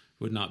 It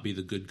would not be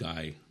the good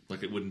guy.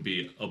 Like, it wouldn't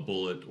be a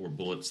bullet or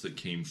bullets that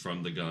came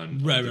from the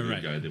gun Right, of the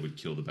right, good guy that would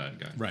kill the bad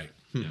guy. Right.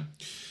 Yeah.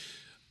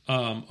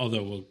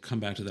 Although we'll come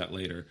back to that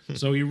later.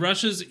 So he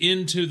rushes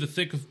into the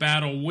thick of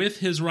battle with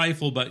his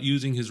rifle, but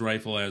using his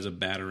rifle as a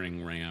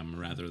battering ram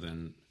rather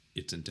than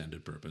its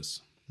intended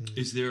purpose.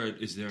 Is there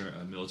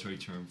a military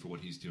term for what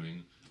he's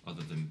doing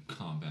other than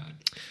combat?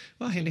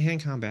 Well,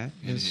 hand-to-hand combat.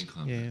 Hand-to-hand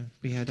combat. Yeah,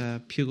 we had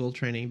pugil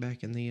training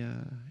back in the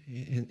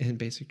in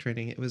basic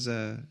training. It was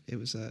I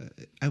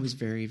was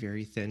very,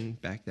 very thin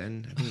back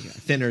then. I mean,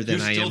 thinner than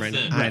You're I still am right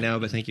thin. now. Right. I know,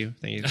 but thank you.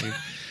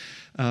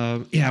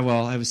 Yeah,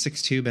 well, I was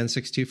 6'2", been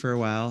 6'2" for a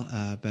while,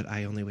 but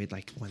I only weighed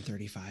like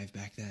 135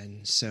 back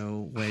then.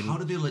 So when How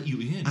did they let you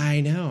in? I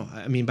know,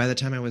 I mean, by the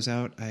time I was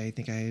out, I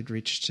think I had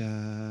reached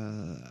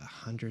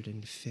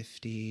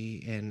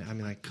 150, and I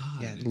mean, like,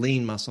 yeah,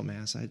 lean muscle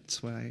mass. That's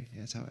how I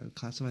would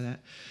classify that.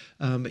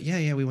 But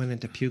yeah, we went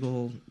into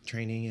pugil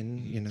training,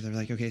 and they're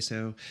like, okay,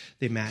 so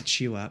they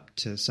match you up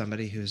to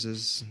somebody who's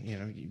as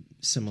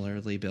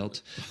similarly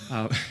built,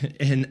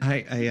 and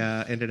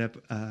I ended up.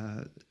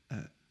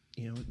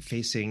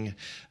 Facing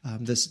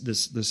this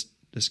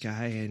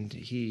guy, and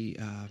he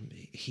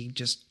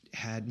just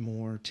had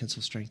more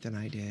tensile strength than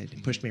I did,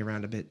 and pushed me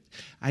around a bit.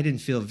 I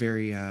didn't feel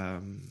very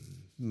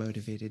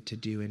motivated to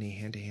do any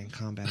hand-to-hand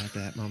combat at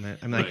that moment.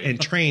 I'm like,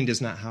 and trained is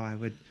not how I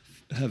would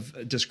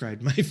have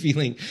described my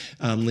feeling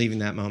leaving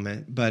that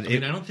moment. But I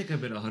don't think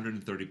I've been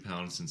 130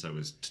 pounds since I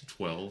was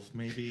 12,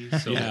 maybe.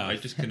 So Yeah. I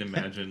just can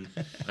imagine.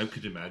 I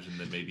could imagine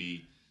that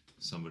maybe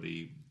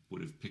somebody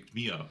would have picked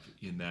me up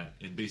in that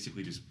and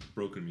basically just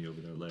broken me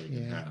over their leg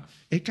in half.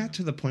 It got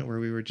to the point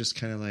where we were just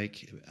kind of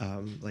like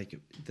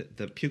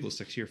the pugil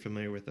sticks. You're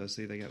familiar with those?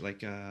 They got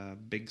like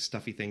big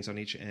stuffy things on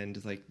each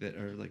end, like that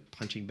are like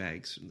punching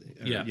bags.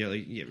 Yeah.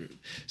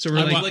 So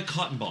we're like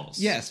cotton balls.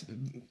 Yes,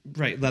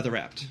 right, leather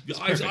wrapped.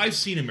 I've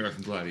seen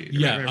American Gladiator.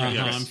 Yeah, right.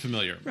 Yes. I'm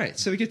familiar. Right.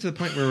 So we get to the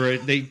point where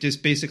they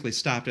just basically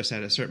stopped us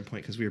at a certain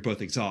point because we were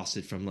both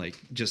exhausted from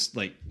just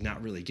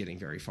not really getting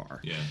very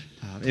far. Yeah.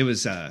 It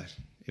was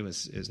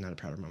not a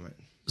proud moment.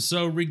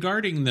 So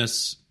regarding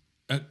this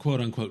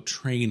quote-unquote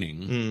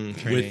training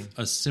with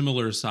a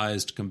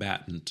similar-sized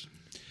combatant,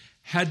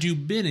 had you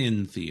been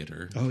in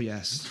theater, Oh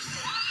yes.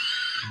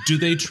 do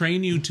they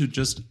train you to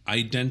just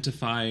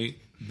identify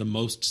the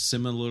most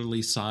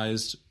similarly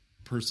sized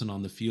person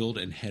on the field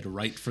and head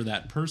right for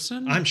that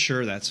person? I'm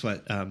sure that's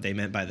what they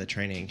meant by the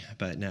training,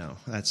 but no,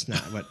 that's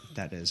not what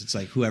that is. It's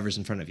like whoever's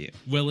in front of you.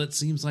 Well, it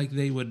seems like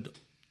they would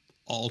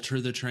alter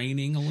the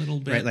training a little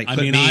bit. Right, like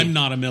I'm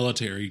not a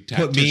military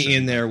tactician. Put me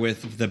in there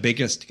with the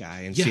biggest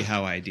guy and see Yeah.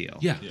 how I deal.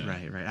 Yeah.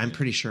 Right. I'm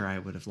pretty sure I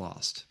would have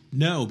lost.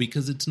 No,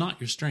 because it's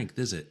not your strength,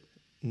 is it?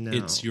 No.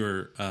 It's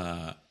your,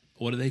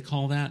 what do they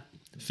call that?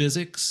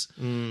 Physics?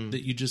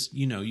 That you just,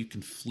 you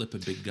can flip a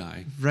big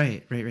guy.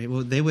 Right.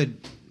 Well, they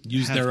would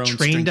Use have their own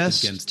trained strength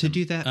us against to them.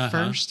 do that Uh-huh.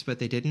 first, but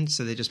they didn't,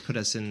 so they just put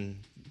us in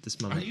this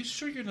Are moment. you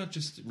sure you're not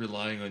just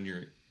relying on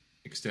your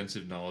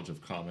extensive knowledge of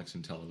comics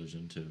and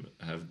television to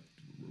have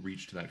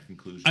reached that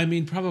conclusion? I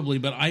mean, probably,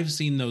 but I've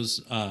seen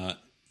those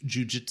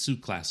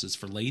jiu-jitsu classes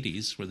for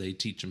ladies where they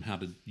teach them how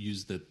to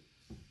use the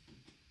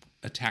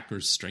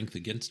attacker's strength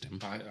against him.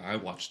 I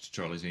watched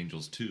Charlie's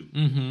Angels too.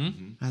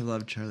 I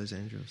love Charlie's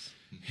Angels.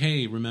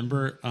 Hey,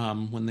 remember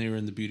when they were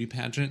in the beauty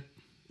pageant?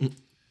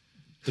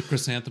 The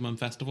Chrysanthemum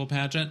Festival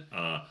pageant?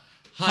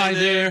 Hi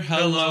there,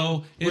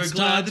 hello. It's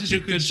glad that you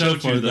could show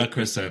for the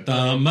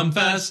Chrysanthemum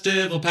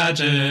Festival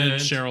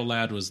pageant. Cheryl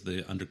Ladd was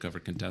the undercover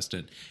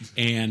contestant,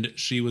 and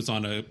she was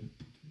on a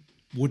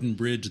wooden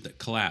bridge that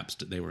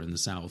collapsed. They were in the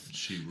South,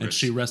 and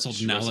she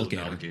wrestled an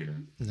alligator.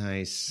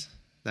 Nice.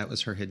 That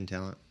was her hidden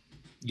talent.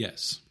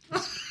 Yes.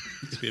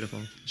 It's beautiful.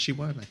 She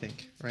won, I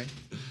think, right?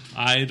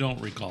 I don't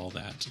recall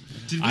that.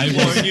 Did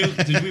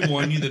we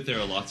warn you that there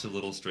are lots of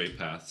little straight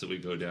paths that we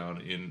go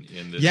down in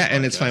this? Yeah,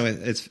 and podcast? it's fine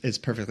with it's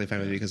perfectly fine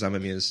with me because I'm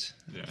amused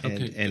and,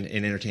 Okay, and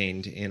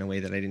entertained in a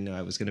way that I didn't know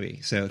I was going to be.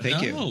 So thank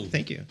Oh.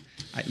 you.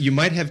 You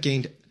might have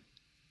gained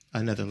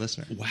another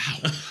listener Wow.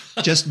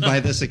 just by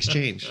this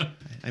exchange.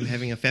 I'm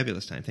having a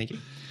fabulous time. Thank you.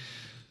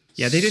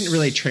 Yeah, they didn't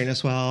really train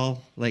us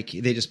well. Like,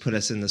 they just put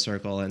us in the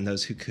circle, and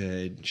those who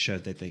could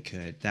showed that they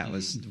could. That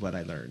was what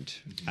I learned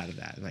out of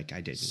that. Like,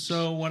 I didn't.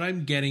 So what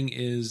I'm getting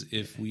is,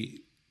 if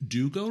we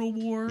do go to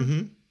war,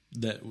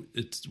 that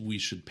we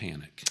should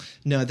panic.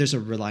 No, there's a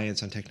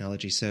reliance on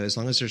technology. So as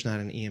long as there's not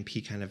an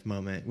EMP kind of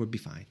moment, we'll be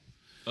fine.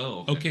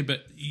 Oh, Okay,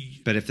 but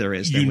if there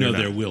is, then you we're know not.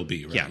 there will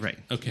be, right? Yeah, right.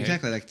 Okay,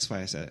 exactly. That's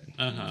why I said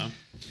it.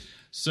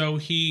 So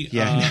he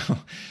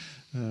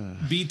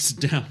beats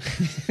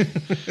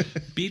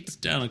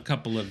down a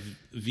couple of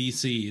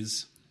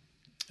VCs,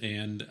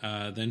 and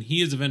then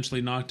he is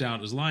eventually knocked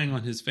out, is lying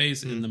on his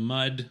face in the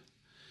mud,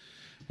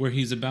 where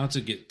he's about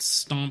to get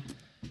stomped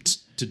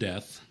to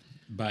death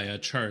by a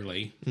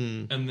Charlie.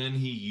 and then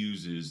he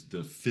uses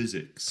the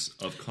physics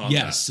of combat.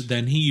 Yes,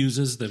 then he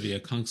uses the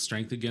Viet Cong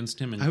strength against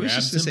him and I was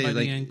grabs just him gonna by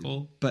say, the like,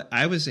 ankle. But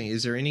I was saying,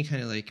 is there any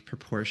kind of like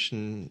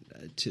proportion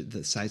to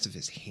the size of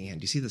his hand?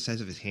 You see the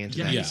size of his hand to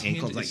Yeah, that his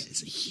ankle? hand Like, is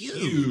it's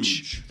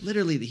huge.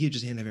 Literally the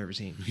hugest hand I've ever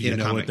seen. You in a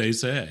know comic. what they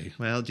say.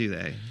 Well, do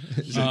they?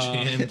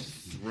 Japan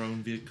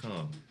thrown Viet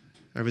Cong.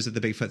 Or was it the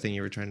Bigfoot thing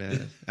you were trying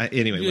to?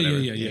 Anyway, whatever.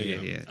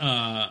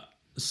 Yeah.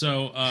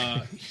 So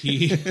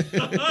he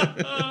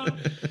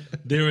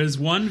there is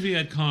one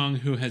Viet Cong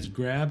who has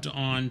grabbed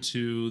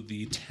onto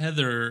the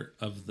tether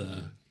of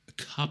the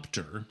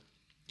copter,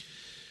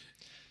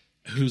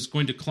 who's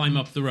going to climb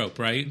up the rope,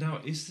 right? Now,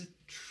 is it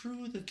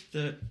true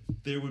that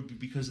there would be,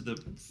 because of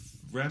the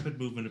rapid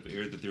movement of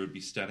air, that there would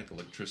be static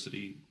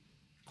electricity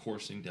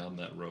coursing down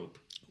that rope?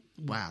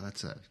 Wow,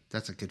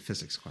 that's a good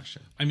physics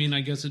question. I mean, I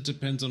guess it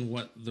depends on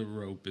what the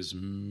rope is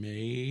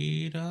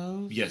made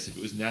of. Yes, if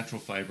it was natural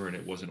fiber and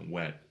it wasn't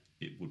wet,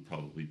 it would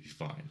probably be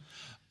fine.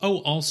 Oh,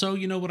 also,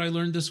 you know what I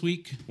learned this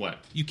week? What?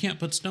 You can't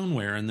put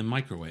stoneware in the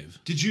microwave.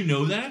 Did you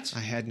know that? I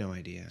had no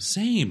idea.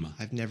 Same.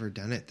 I've never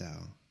done it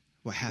though.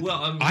 What happened?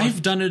 Well,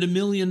 I've done it a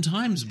million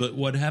times, but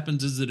what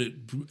happens is that it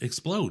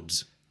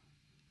explodes.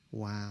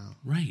 Wow.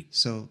 Right.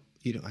 So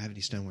you don't have any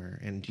stoneware,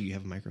 and do you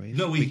have a microwave?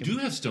 no, we do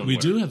have stoneware. We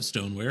do have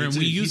stoneware, and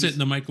we use it in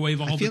the microwave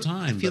all the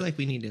time. I feel like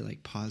we need to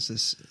like pause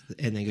this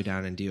and then go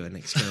down and do an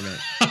experiment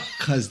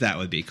because that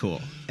would be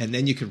cool, and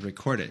then you could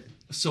record it.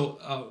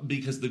 So,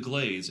 because the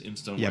glaze in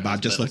stoneware. Yeah, Bob has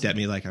just metals, make at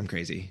me like I'm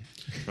crazy.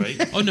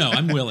 right? Oh no,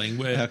 I'm willing.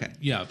 Okay.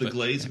 Yeah, The but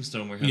glaze in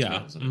stoneware has yeah.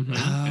 metals in it, right?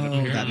 Oh, and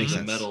apparently that makes the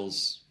sense.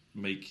 metals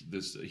make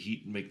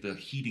the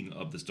heating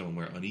of the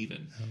stoneware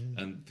uneven,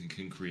 Oh. and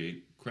can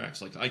create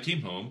cracks. Like, I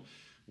came home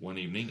one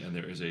evening and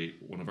there is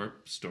one of our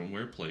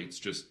stoneware plates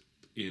just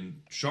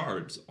in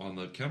shards on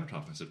the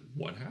countertop. I said,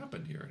 "What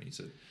happened here?" And he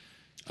said,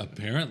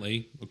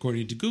 apparently,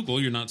 according to Google,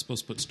 you're not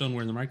supposed to put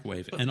stoneware in the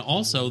microwave. And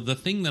also, the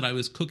thing that I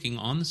was cooking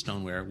on the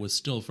stoneware was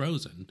still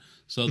frozen,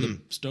 so the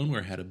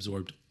stoneware had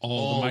absorbed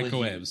all the the heat.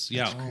 microwaves.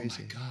 Yeah,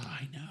 crazy.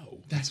 I know.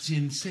 "That's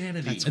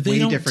insanity." That's They way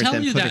don't different tell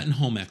than you put that it- in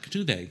home ec,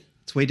 do they?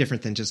 It's way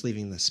different than just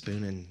leaving the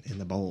spoon in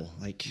the bowl.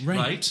 Like,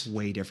 right?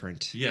 way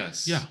different.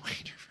 Yes. Yeah. Way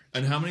different.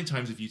 And how many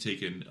times have you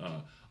taken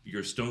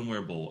your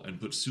stoneware bowl and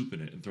put soup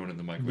in it and thrown it in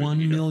the microwave? 1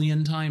 and eat it?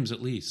 million times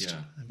at least.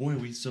 Yeah. Boy, are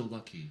we so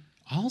lucky.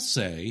 I'll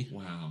say,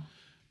 Wow.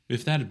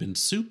 if that had been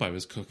soup I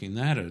was cooking,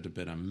 that would have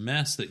been a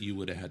mess that you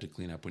would have had to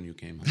clean up when you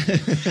came home.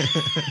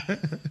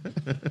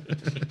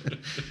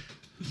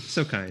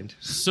 So kind.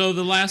 So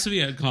the last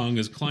Viet Cong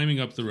is climbing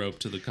up the rope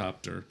to the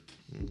copter.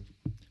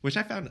 Which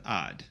I found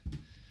odd.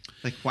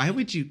 Like, why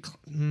would you?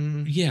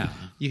 Yeah.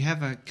 You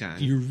have a gun.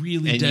 You're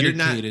really And you're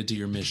dedicated not- to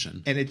your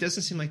mission. And it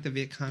doesn't seem like the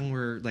Viet Cong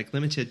were like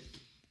limited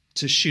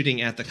to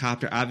shooting at the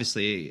copter.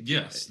 Obviously,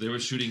 Yes, they were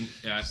shooting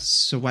at.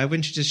 So why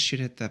wouldn't you just shoot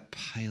at the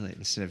pilot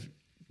instead of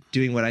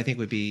doing what I think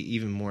would be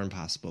even more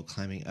impossible,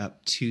 climbing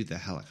up to the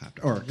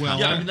helicopter? Or Well,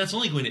 Yeah, I mean, that's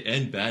only going to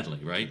end badly,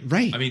 right?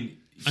 Right. I mean,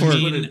 I he's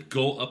mean- going to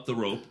go up the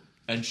rope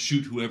and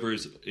shoot whoever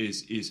is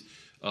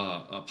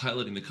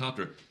piloting the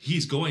copter.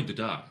 He's going to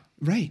die.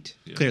 right,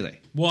 clearly.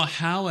 Well,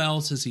 how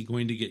else is he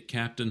going to get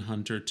Captain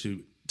Hunter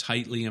to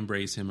tightly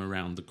embrace him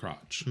around the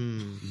crotch,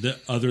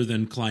 other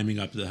than climbing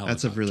up the helicopter?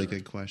 That's a really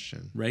good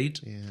question. Right?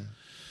 Yeah,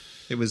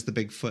 it was the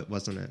big foot,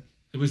 wasn't it?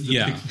 It was the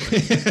Yeah.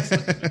 big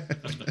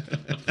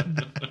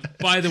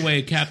By the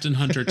way, Captain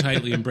Hunter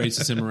tightly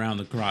embraces him around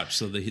the crotch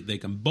so that they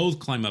can both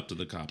climb up to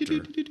the copter.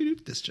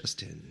 This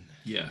just in.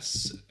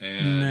 Yes,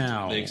 and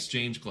Now- they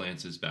exchange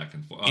glances back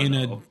and forth. In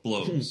a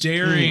blows,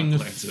 daring- Not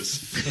glances.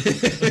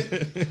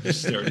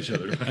 Just stare at each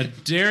other. A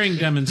daring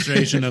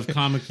demonstration of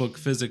comic book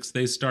physics,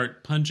 they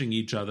start punching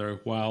each other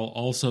while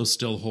also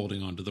still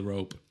holding onto the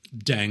rope,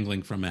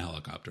 dangling from a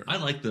helicopter. I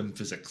like them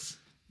physics.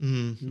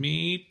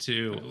 Me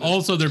too.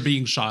 Also, they're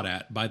being shot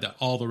at by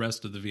all the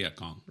rest of the Viet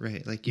Cong.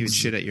 Right, like you would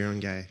shoot at your own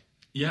guy.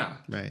 Yeah,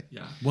 Right.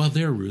 Yeah. Well,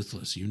 they're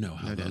ruthless. You know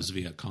how those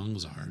Viet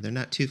Congs are. They're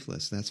not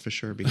toothless, that's for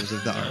sure, because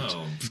of the art.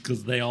 Oh,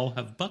 Because they all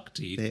have buck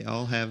teeth. They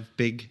all have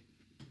big,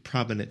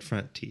 prominent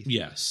front teeth.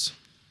 Yes.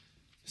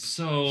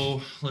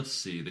 so let's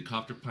see the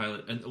copter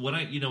pilot, and what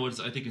I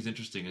think is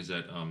interesting is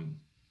that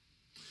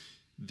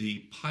the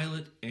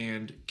pilot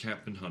and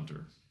Captain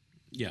Hunter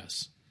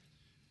Yes.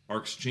 are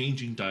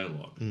exchanging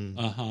dialogue.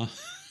 Uh-huh.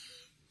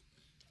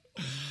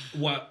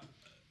 What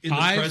in the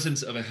I've-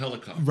 presence of a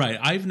helicopter? Right.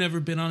 I've never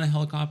been on a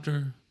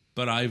helicopter.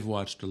 but I've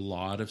watched a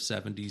lot of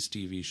 70s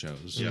TV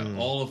shows. Yeah,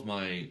 all of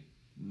my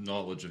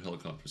knowledge of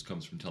helicopters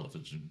comes from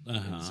television in the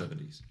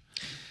 70s.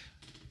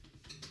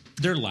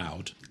 They're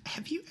loud.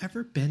 Have you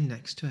ever been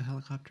next to a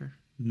helicopter?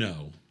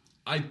 No.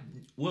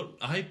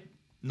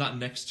 Not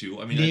next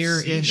to. I mean,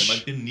 Near-ish. I've seen them.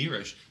 I've been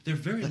nearish. They're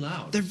very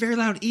loud. They're very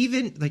loud.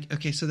 Even like,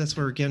 okay, so that's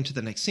where we're getting to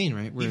the next scene,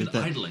 right? Where Even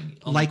idling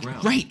on like the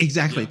ground. right,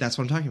 exactly. Yeah. That's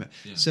what I'm talking about.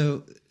 Yeah.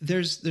 So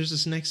there's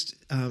this next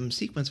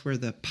sequence where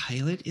the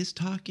pilot is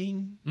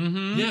talking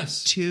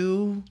Yes.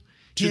 to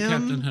To him,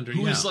 Captain Hunter.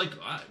 Who yeah. is like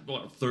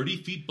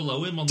 30 feet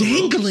below him on the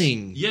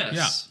dangling ropes?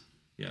 Yes.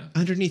 Yeah.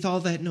 underneath all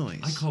that noise.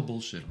 I call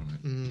bullshit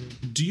on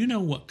it. Do you know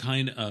what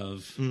kind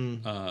of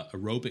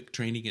aerobic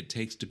training it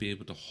takes to be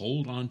able to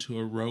hold onto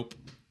a rope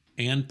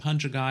and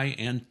punch a guy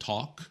and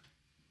talk?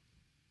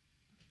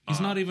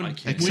 He's not even I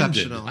can't.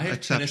 Exceptional. I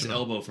have tennis Exceptional.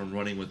 elbow from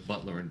running with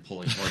Butler and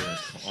pulling hard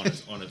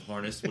on his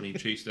harness when he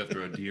chased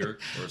after a deer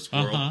or a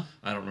squirrel. I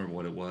don't remember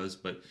what it was,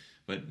 but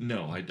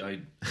no,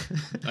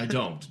 I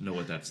don't know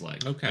what that's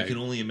like. Okay. I can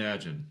only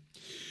imagine.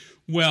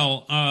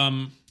 Well,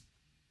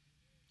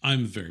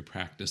 I'm very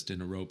practiced in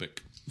aerobic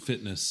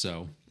fitness,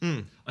 so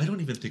I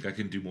don't even think I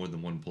can do more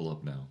than one pull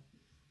up now.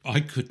 I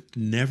could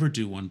never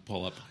do one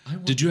pull-up.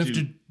 want Did you to have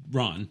do- to,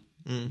 Ron,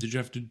 did you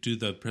have to do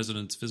the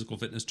President's Physical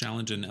Fitness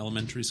Challenge in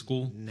elementary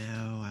school? No,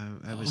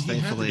 I was You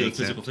have to thankfully do a exempt.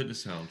 physical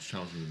fitness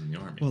challenge in the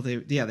army. Well,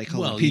 they call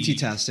Well, it PT you-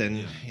 test,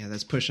 and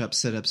that's push-ups,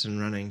 sit-ups, and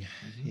running.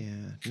 Yeah,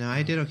 no,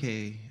 I did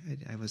okay.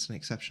 I wasn't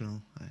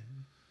exceptional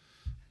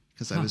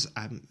because I'm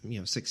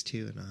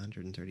 6'2" and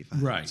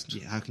 135. Right.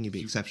 Yeah, how can you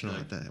be exceptional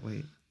at that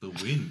weight? the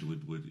wind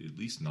would at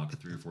least knock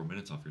 3 or 4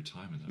 minutes off your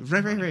time. In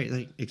that Right.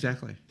 Like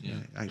exactly. Yeah,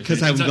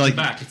 Because it's I'm at like, your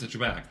back. It's at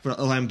your back.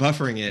 well, I'm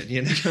buffering it,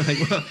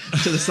 like well,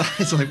 to the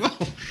side. So like, well,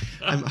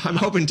 I'm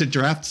hoping to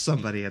draft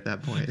somebody at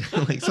that point.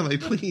 Like somebody,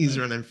 please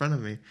run in front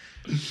of me.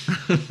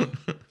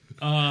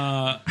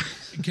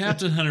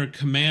 Captain Hunter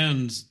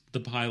commands the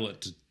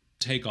pilot to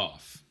take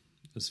off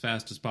as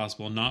fast as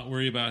possible, not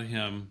worry about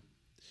him.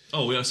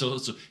 Oh yeah, so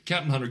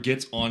Captain Hunter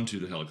gets onto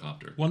the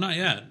helicopter. Well, not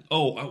yet.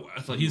 Oh,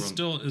 I thought He you were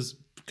still is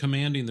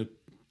commanding the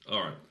all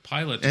right.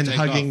 pilot to And take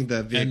hugging off.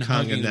 the Viet And Cong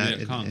hugging and the that.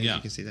 Viet Cong, and yeah.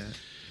 You can see that.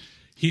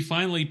 He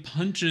finally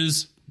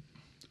punches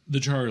the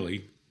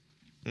Charlie.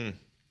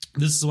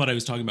 This is what I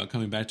was talking about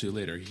coming back to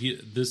later.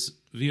 This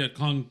Viet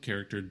Cong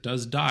character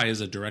does die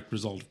as a direct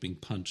result of being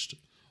punched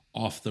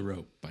off the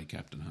rope by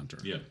Captain Hunter.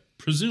 Yeah.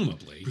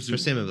 Presumably.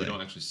 Presumably. We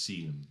don't actually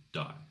see him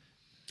die.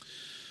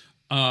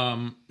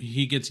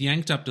 He gets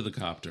yanked up to the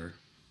copter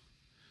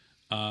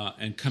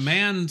and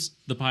commands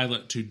the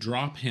pilot to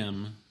drop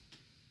him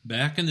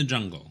back in the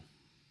jungle.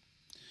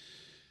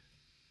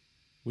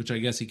 Which I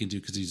guess he can do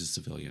because he's a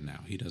civilian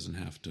now. He doesn't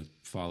have to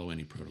follow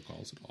any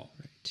protocols at all.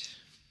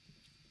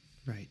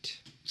 Right.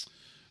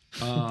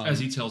 As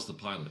he tells the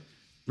pilot.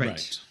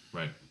 Right.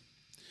 Right.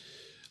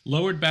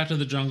 Lowered back to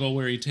the jungle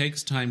where he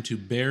takes time to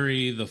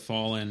bury the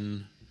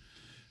fallen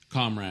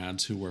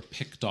comrades who were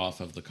picked off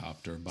of the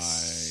copter by...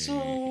 So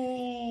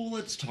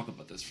let's talk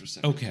about this for a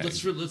second. Okay. Let's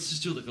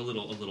just do like a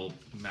little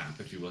map,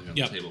 if you will, here on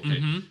Yep. the table.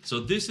 Okay. So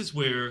this is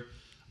where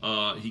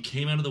he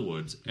came out of the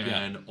woods,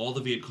 and Yeah. all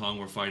the Viet Cong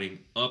were fighting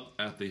up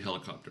at the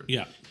helicopter.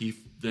 Yeah.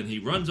 Then he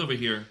runs over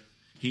here.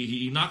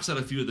 He knocks out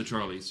a few of the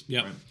Charlies.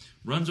 Yep. Right?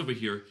 Runs over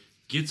here,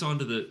 gets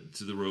onto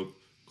the rope,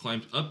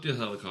 climbs up to the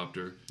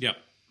helicopter. Yep.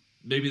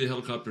 Maybe the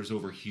helicopter's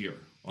over here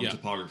on Yeah.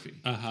 topography.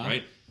 Uh-huh.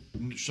 Right?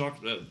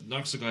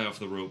 Knocks the guy off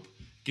the rope,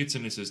 gets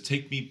in and says,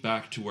 "Take me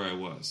back to where I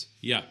was."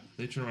 Yeah.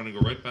 They turn around and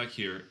go right back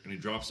here, and he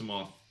drops them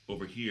off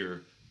over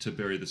here to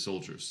bury the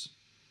soldiers.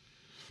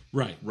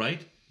 Right.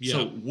 Right? Yeah.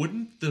 So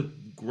wouldn't the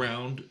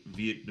ground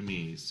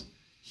Vietnamese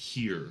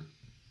hear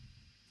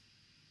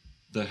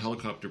the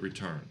helicopter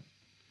return?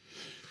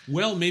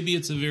 Well, maybe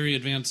it's a very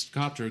advanced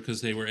copter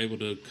because they were able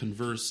to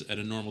converse at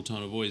a normal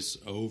tone of voice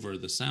over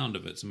the sound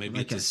of it. So maybe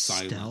Like it's a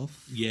silent.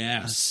 stealth?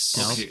 Yes.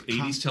 Stealth Okay, 80s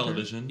copter?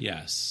 television.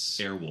 Yes.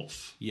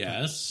 Airwolf.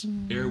 Yes.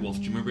 Airwolf.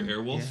 Do you remember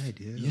Airwolf? Yeah, I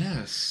do.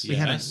 Yes.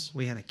 Yes.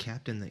 We had a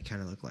captain that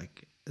kind of looked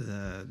like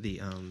the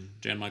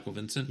Jan Michael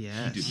Vincent?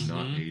 yes. He did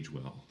not age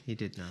well. He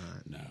did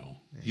not. No.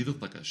 He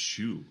looked like a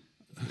shoe.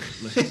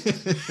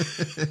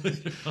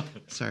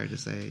 Sorry to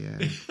say,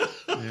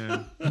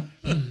 yeah.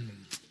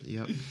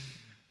 Yep.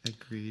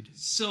 Agreed.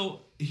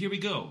 So here we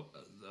go.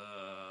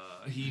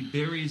 He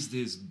buries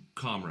his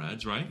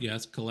comrades, right?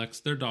 Yes,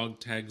 collects their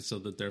dog tags so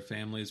that their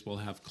families will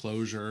have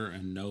closure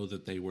and know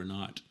that they were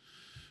not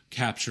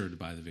captured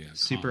by the Viet Cong.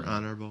 Super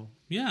honorable.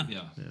 Yeah.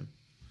 Yeah.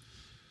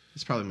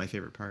 It's probably my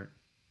favorite part.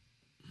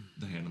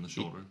 The hand on the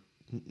shoulder.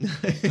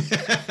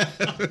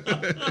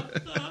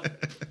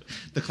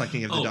 The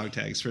collecting of the Oh. dog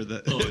tags for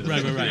the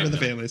Right. Yeah, for the yeah.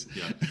 families.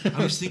 Yeah.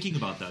 I was thinking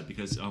about that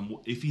because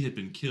if he had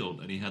been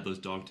killed and he had those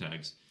dog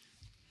tags,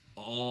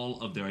 all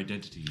of their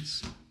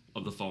identities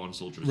of the fallen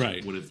soldiers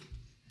Right. would have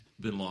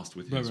been lost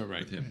with, Right.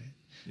 with him.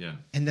 Yeah.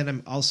 And then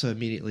I'm also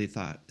immediately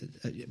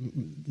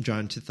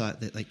drawn to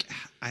thought that, like,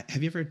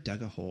 have you ever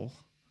dug a hole?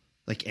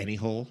 Like any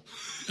hole?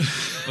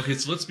 Okay,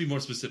 so let's be more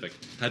specific.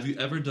 Have you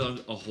ever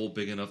dug a hole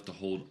big enough to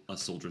hold a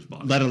soldier's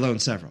body? Let alone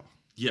several.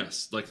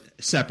 Yes, like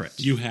separate.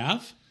 You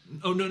have?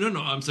 Oh no!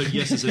 I'm saying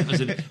yes, as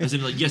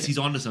in like yes, he's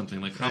onto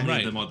something. Like how many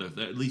of them are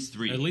there? At least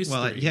 3. At least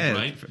Well, 3. yeah.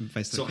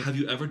 Right. So have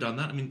you ever done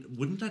that? I mean,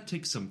 wouldn't that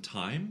take some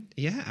time?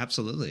 Yeah,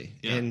 absolutely.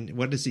 Yeah. And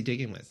what is he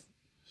digging with?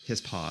 His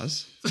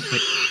paws.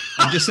 Like,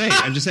 I'm just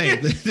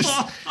saying.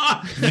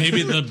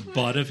 Maybe the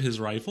butt of his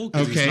rifle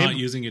because he's Okay. not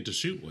using it to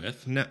shoot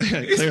with. No,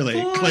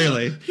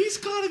 clearly. He's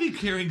got to be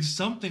carrying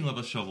something with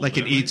a shovel, Like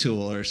an right?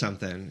 e-tool or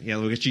something. Yeah,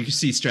 which you can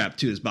see strapped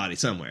to his body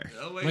somewhere.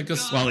 Oh my Like a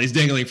God. While he's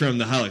dangling from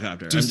the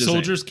helicopter. Do I'm just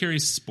soldiers carry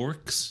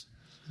sporks?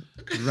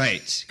 saying.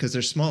 Right, because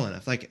they're small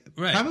enough. Like,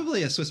 Right.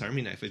 probably a Swiss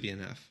Army knife would be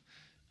enough.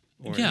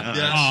 Or Yeah. not.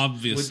 Yes.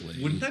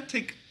 Obviously. Wouldn't that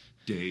take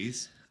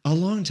days? A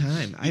long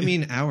time. I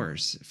mean,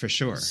 hours, for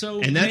sure.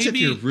 So and that's maybe-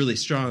 if you're really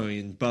strong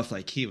and buff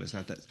like he was.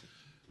 Not that...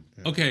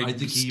 Okay, I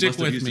think he stick must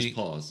have with used me. his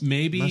paws.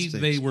 Maybe Must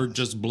have they used were paws.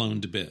 just blown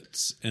to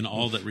bits, and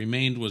all that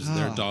remained was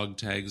their dog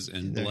tags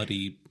and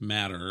bloody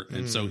matter.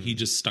 And so he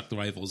just stuck the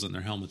rifles and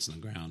their helmets in the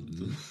ground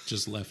and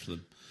just left the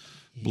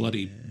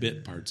bloody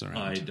bit parts around.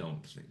 I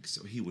don't think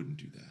so. He wouldn't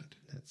do that.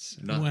 That's...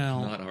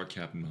 Not our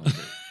Captain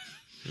Hunter.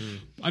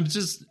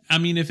 I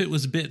mean, if it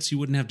was bits, you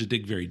wouldn't have to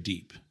dig very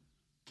deep,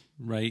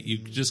 right? You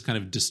could just kind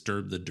of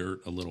disturb the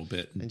dirt a little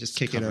bit And just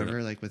kick it cover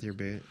over, like, with your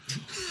boot.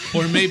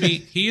 Or maybe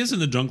he is in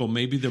the jungle.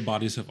 Maybe their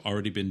bodies have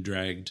already been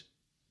dragged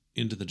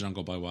into the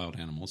jungle by wild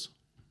animals.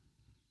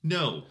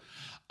 No.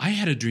 I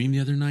had a dream the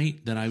other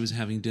night that I was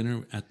having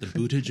dinner at the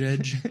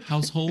Buttigieg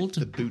household,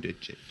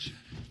 Buttigieg.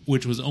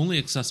 which was only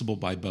accessible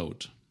by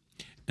boat.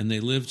 And they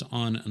lived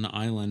on an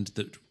island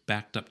that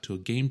backed up to a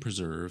game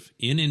preserve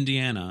in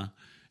Indiana.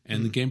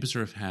 And the game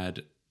preserve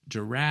had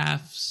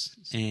giraffes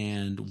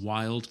and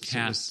wild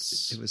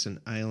cats It was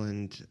an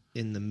island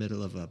in the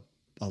middle of a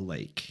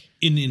lake.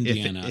 in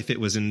Indiana. If it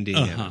was in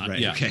Indiana, right?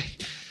 yeah. Okay.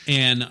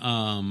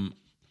 And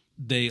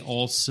they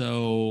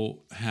also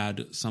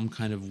had some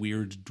kind of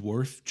weird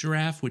dwarf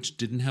giraffe, which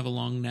didn't have a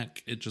long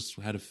neck. It just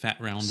had a fat,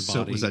 round body.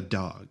 So it was a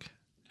dog.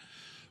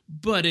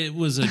 But it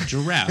was a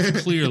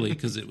giraffe, clearly,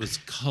 because it was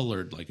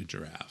colored like a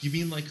giraffe. You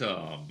mean like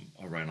a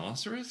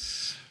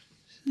rhinoceros?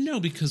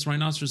 No, because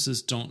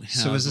rhinoceroses don't have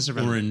So is this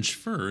around- orange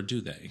fur, do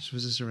they? So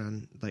was this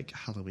around like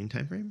Halloween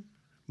time frame?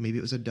 Maybe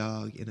it was a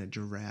dog in a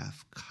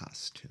giraffe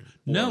costume.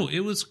 No, it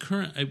was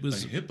current. It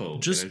was a hippo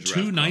in just a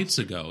giraffe 2 nights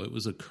ago. It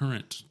was a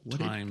current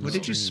time. What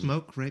did you stream.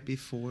 smoke right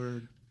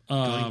before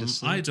going to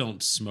sleep? I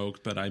don't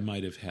smoke, but I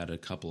might have had a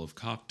couple of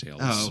cocktails.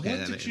 Oh,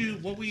 okay.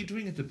 What were you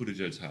doing at the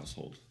Buttigieg's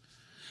household?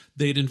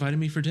 They'd invited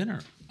me for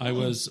dinner. I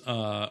was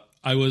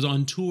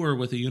on tour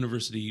with a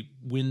university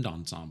wind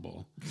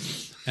ensemble,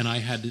 and I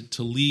had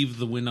to leave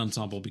the wind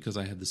ensemble because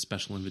I had the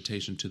special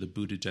invitation to the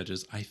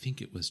Buttigiegs. I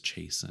think it was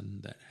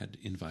Chasen that had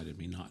invited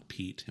me, not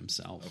Pete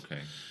himself.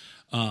 Okay.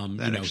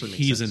 That actually makes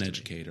He's sense an to me.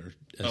 educator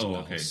as Oh,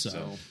 well. okay, So,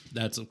 so-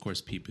 that's of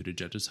course Pete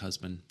Buttigieg's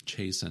husband,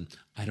 Chasen.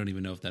 I don't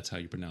even know if that's how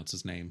you pronounce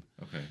his name.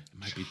 Okay. It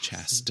might be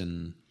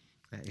Chasten.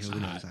 Who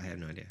knows? I have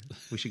no idea.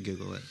 We should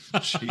Google it.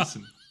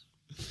 Jason.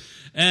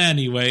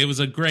 Anyway, it was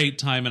a great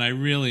time, and I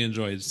really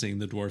enjoyed seeing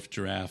the dwarf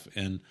giraffe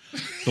and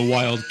the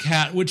wild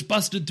cat, which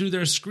busted through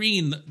their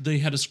screen. They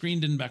had a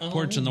screened-in back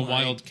porch, and the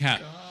wild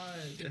cat.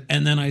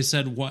 And then I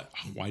said, "What?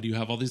 Why do you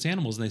have all these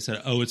animals?" And they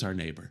said, "Oh, it's our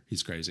neighbor.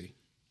 He's crazy."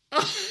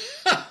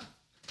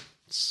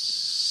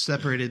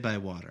 Separated by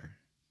water.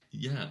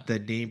 Yeah. The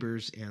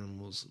neighbors'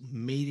 animals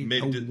made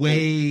it Was away.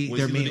 he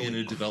They're living made in a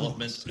away.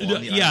 development on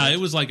the Yeah, island? it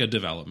was like a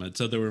development.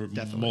 So there were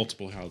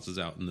multiple houses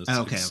out in this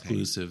Okay.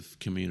 exclusive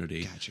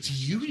community. Gotcha. Do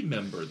you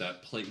remember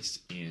that place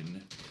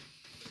in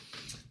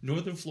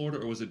northern Florida,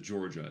 or was it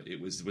Georgia?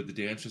 It was where the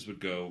dancers would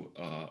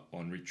go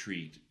on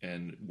retreat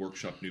and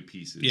workshop new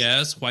pieces.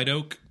 Yes, White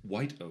Oak.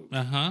 White Oak.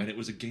 Uh-huh. And it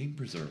was a game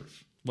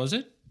preserve. Was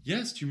it?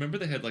 Yes. Do you remember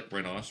they had like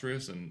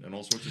rhinoceros and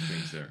all sorts of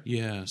things there?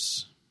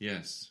 Yes.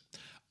 Yes.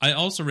 I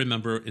also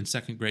remember in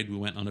second grade we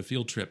went on a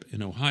field trip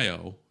in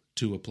Ohio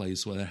to a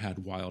place where it had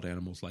wild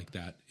animals like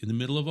that in the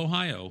middle of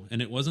Ohio.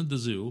 And it wasn't the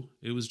zoo.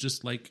 It was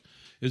just like,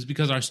 it was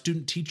because our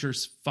student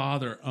teacher's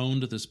father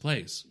owned this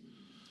place.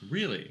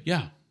 Really?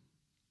 Yeah.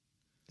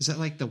 Is that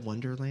like the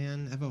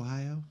Wonderland of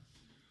Ohio?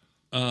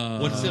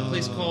 What's that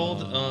place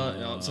called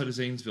outside of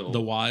Zanesville?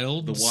 The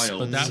Wilds. The Wilds.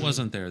 But that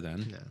wasn't there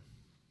then. No.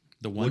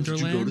 The What, did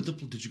Wonderland. you go to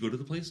the? Did you go to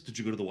the place? Did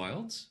you go to the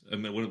Wilds? I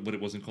mean, what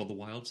it wasn't called the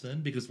Wilds then?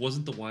 Because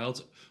wasn't the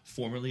Wilds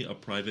formerly a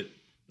private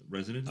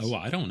residence? Oh,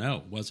 I don't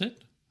know. Was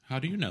it? How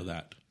do you know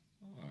that?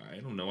 I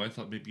don't know. I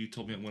thought maybe you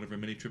told me on one of our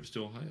many trips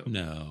to Ohio.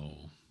 No.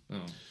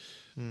 Oh.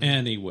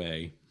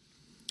 Anyway,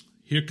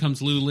 here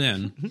comes Lu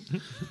Lin,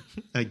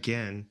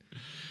 Again.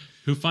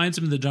 who finds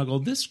him in the jungle.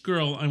 This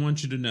girl, I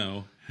want you to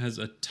know, has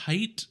a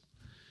tight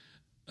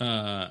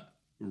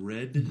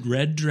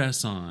red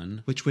dress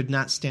on. Which would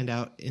not stand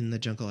out in the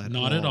jungle at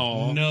all. Not at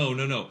all.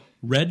 No.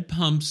 Red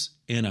pumps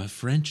and a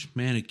French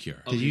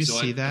manicure. Did you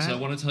see that? So I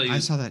want to tell you. I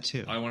saw that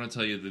too. I want to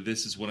tell you that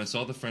this is when I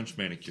saw the French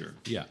manicure.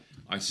 Yeah.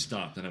 I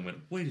stopped and I went,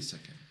 wait a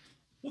second.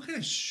 What kind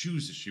of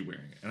shoes is she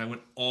wearing? And I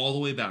went all the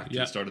way back to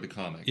Yeah. the start of the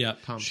comic. Yeah.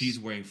 Pumps. She's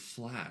wearing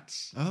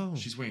flats. Oh.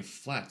 She's wearing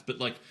flats, but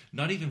like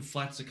not even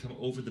flats that come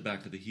over the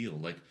back of the heel.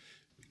 Like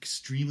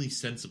extremely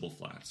sensible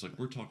flats. Like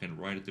we're talking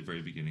right at the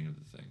very beginning of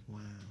the thing. Wow.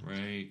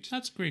 Right.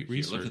 That's great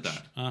research. Look at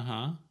that.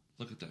 Uh-huh.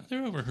 Look at that.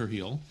 They're over her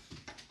heel.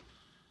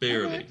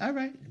 Barely. All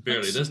right.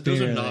 Barely. Those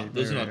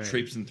are not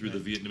traipsing through the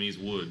Vietnamese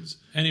woods.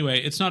 Anyway,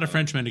 it's not a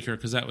French manicure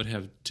because that would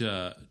have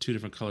two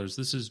different colors.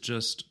 This is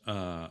just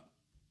a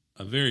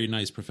very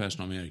nice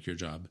professional manicure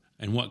job.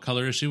 And what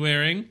color is she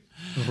wearing?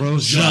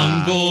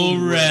 Jungle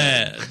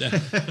red.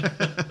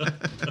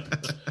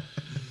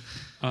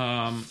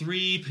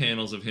 3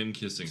 panels of him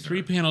kissing her.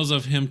 3 panels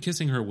of him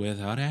kissing her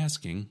without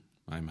asking,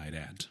 I might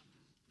add.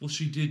 Well,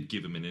 she did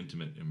give him an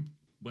intimate...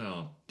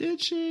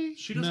 Did she?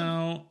 She doesn't...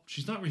 No.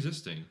 She's not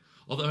resisting.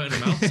 Although her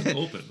mouth's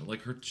open.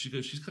 Like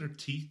she's got her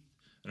teeth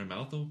and her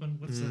mouth open.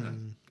 What's that?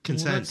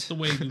 Consent. Well, that's the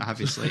way you...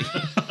 Obviously.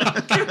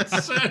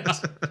 Consent.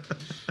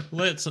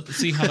 Let's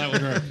see how that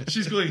would work.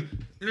 She's going,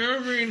 no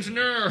means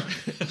no.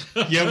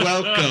 You're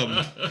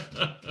welcome.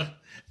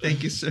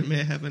 Thank you, sir.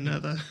 May I have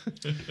another?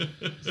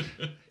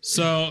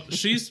 So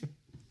she's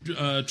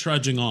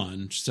trudging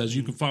on. She says,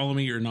 you can follow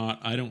me or not.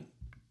 I don't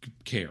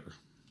care.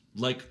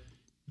 Like,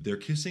 they're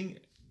kissing,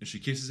 and she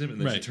kisses him, and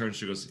then she turns,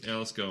 she goes, yeah,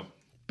 let's go.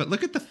 But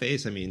look at the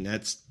face. I mean,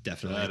 that's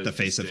definitely the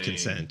face of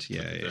consent.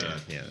 Yeah.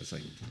 It's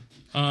like,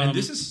 and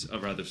this is a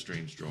rather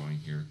strange drawing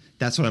here.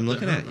 That's what I'm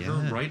looking at.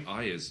 Her right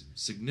eye is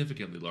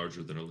significantly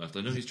larger than her left.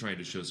 I know he's trying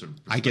to show sort of.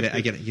 I get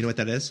it. You know what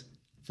that is?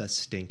 The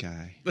stink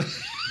eye.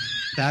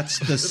 That's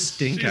the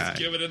stink eye. She's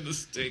giving it the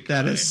stink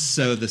That eye. is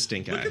so the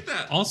stink eye. Look at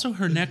that. Also,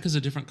 her neck is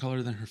a different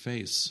color than her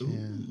face.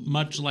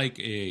 Much like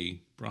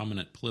a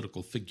prominent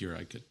political figure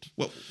I could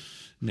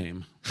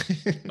name.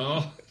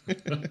 Oh.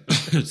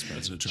 It's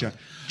President Trump.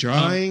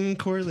 Drawing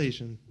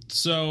correlation.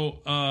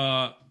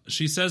 So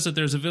she says that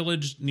there's a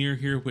village near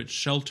here which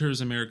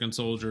shelters American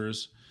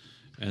soldiers,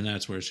 and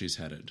that's where she's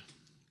headed.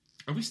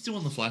 Are we still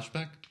in the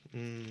flashback?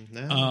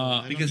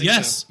 No. Because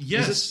yes.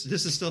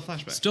 This is still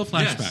flashback. Still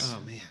flashback. Yes.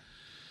 Oh, man.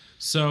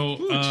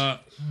 So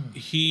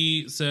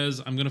he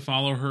says, I'm going to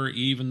follow her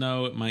even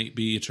though it might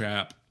be a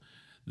trap.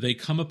 They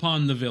come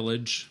upon the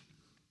village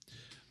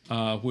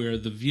where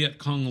the Viet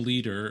Cong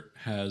leader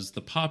has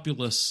the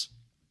populace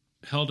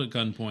held at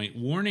gunpoint,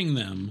 warning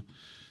them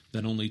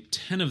that only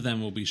 10 of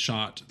them will be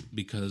shot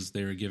because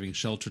they're giving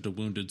shelter to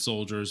wounded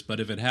soldiers. But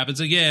if it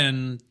happens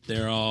again,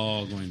 they're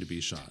all going to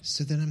be shot.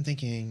 So then I'm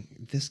thinking,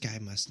 this guy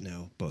must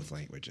know both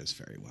languages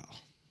very well.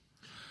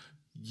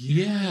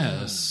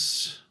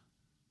 Yes.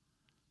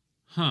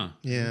 Huh.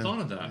 Yeah. I thought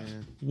of that.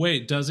 Yeah.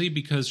 Wait, does he?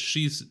 Because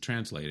she's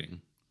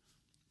translating.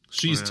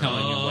 She's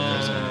telling him what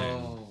they're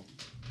saying.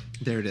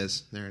 There it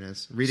is.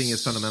 Reading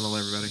is fundamental,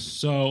 everybody.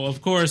 So,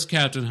 of course,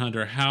 Captain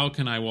Hunter, how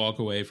can I walk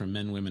away from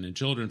men, women, and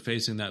children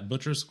facing that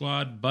butcher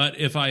squad? But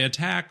if I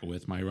attack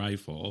with my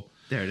rifle,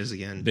 There it is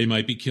again. they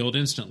might be killed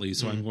instantly.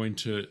 So I'm going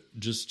to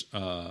just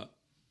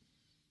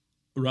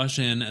rush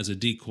in as a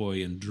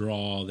decoy and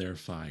draw their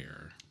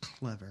fire.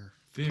 Clever.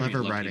 Very Clever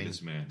lucky, writing.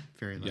 this man.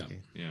 Very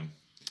lucky. Yeah.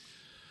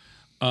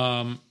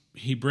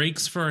 He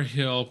breaks for a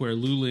hill where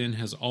Lulin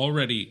has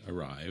already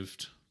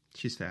arrived.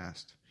 She's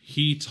fast.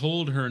 He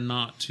told her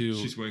not to.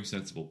 She's wearing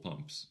sensible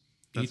pumps.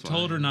 He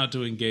told her not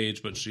to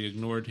engage, but she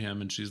ignored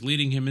him, and she's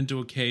leading him into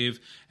a cave,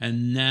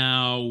 and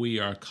now we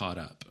are caught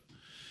up.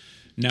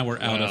 Now we're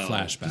out of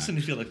flashback. Doesn't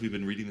it feel like we've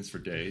been reading this for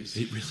days?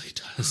 It really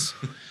does.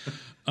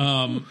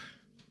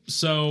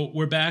 So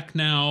we're back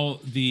now.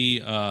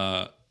 The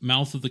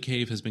mouth of the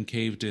cave has been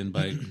caved in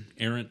by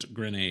errant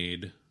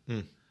grenade.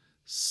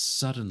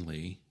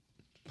 Suddenly,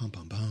 Bum,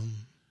 bum, bum.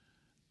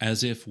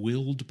 as if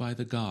willed by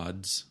the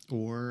gods,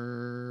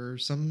 Or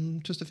some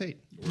twist of fate.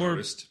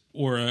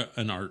 or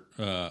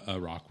a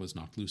rock was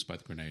knocked loose by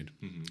the grenade.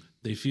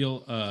 They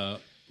feel a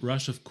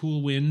rush of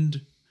cool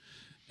wind,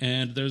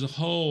 and there's a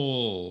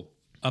hole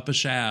up a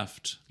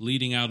shaft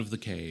leading out of the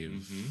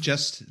cave.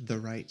 Just the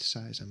right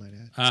size, I might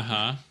add.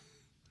 Uh-huh.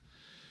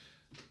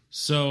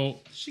 So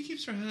She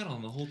keeps her hat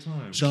on the whole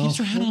time. she keeps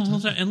her head on the whole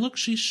time, and look,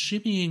 she's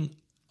shimmying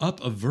up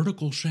a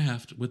vertical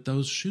shaft with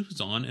those shoes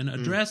on and a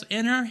dress,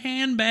 and her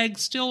handbag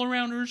still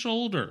around her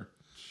shoulder.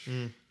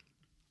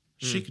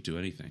 She could do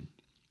anything.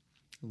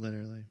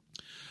 Literally.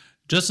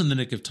 Just in the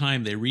nick of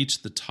time, they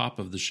reach the top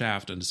of the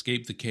shaft and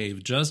escape the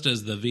cave just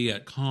as the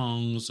Viet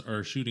Congs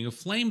are shooting a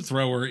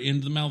flamethrower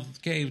into the mouth of the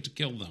cave to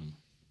kill them.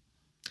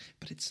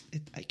 But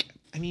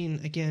I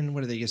mean, again,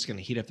 what are they just going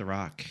to heat up the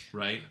rock?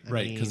 Right?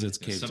 Right, because it's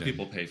caved Some in.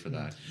 people pay for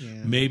that.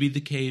 Yeah. Maybe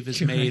the cave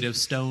is made of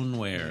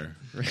stoneware.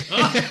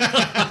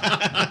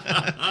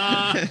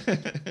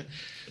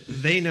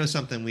 They know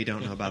something we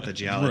don't know about the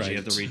geology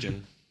of Right. the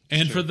region.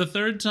 And for the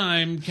third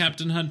time,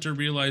 Captain Hunter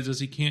realizes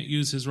he can't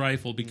use his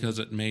rifle because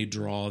it may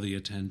draw the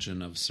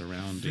attention of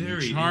surrounding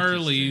Very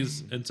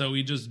Charlies. And so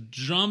he just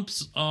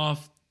jumps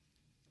off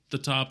the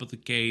top of the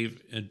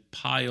cave and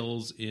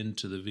piles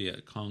into the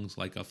Viet Congs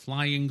like a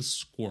flying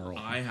squirrel.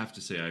 I have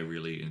to say, I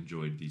really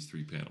enjoyed these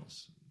 3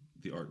 panels.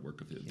 The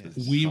artwork of it.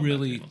 Yes. We combat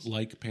really panels.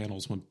 like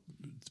panels when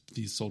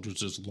these soldiers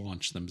just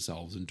launch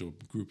themselves into a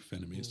group of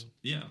enemies.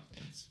 Yeah.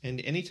 And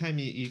anytime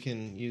you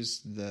can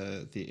use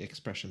the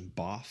expression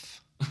boff,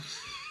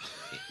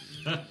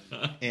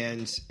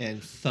 and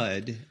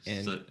thud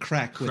and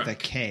crack with a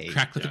K.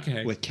 Crack with a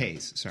K. With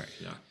K's, sorry.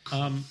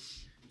 Yeah.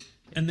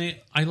 And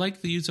I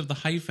like the use of the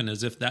hyphen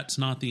as if that's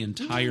not the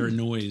entire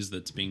noise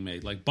that's being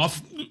made. Like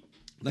buff,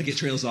 Like it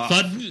trails off.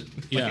 thud.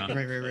 Yeah.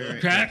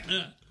 Right. Crack.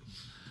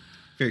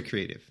 Very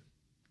creative.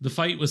 The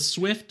fight was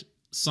swift,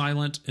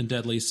 silent, and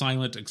deadly.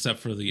 Silent except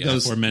for the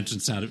Those-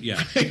 aforementioned sound of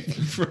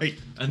Right.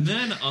 And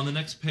then on the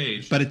next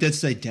page, But it did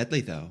say deadly,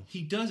 though.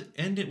 he does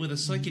end it with a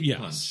psychic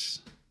punch.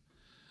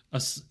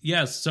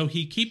 Yes, so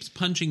he keeps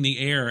punching the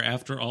air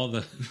after all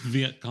the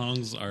Viet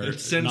Congs are It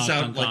sends knocked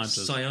out like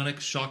unconscious. psionic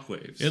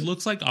shockwaves. It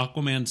looks like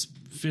Aquaman's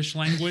fish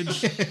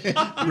language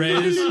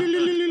rays.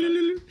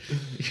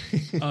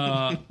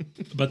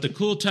 But the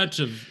cool touch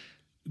of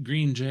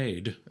green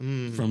jade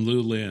from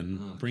Lu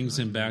Lin brings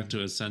him back to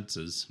his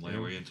senses. My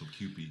Oriental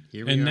Cupid.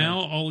 Here we And are. now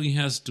all he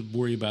has to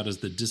worry about is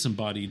the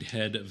disembodied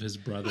head of his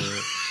brother.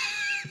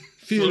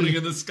 Floating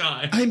in the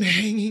sky. I'm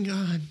hanging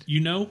on. You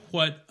know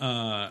what?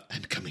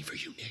 I'm coming for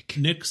you, Nick.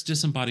 Nick's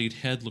disembodied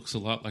head looks a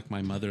lot like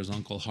my mother's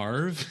Uncle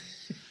Harv,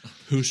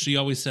 who she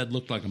always said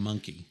looked like a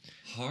monkey.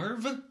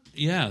 Harv?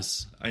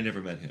 Yes. I never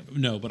met him.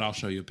 No, but I'll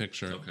show you a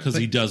picture Okay. because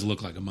he does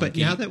look like a monkey. But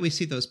now that we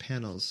see those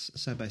panels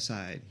side by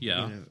side,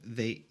 Yeah.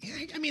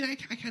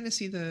 I kind of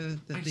see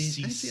I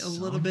see see a some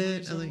little bit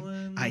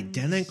resemblance.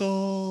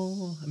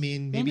 identical. I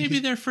mean, well, maybe, maybe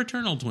they're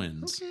fraternal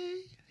twins, okay.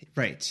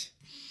 Right.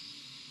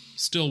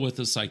 still with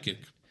a psychic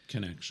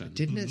connection.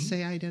 Didn't it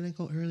say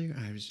identical earlier?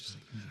 I was just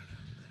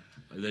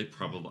like,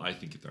 I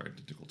think they're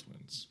identical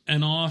twins.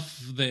 And off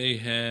they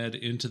head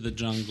into the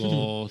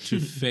jungle to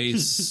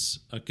face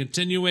a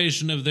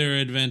continuation of their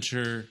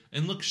adventure.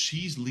 And look,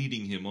 she's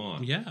leading him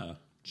on. Yeah.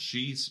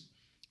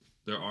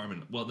 They're arm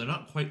in, well, they're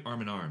not quite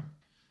arm in arm.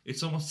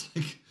 It's almost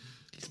like,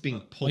 he's being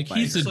pulled Like by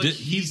he's her. like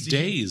he's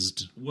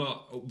dazed.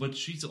 well, but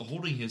she's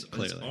holding his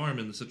Clearly. arm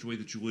in such a way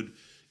that you would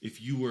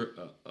if you were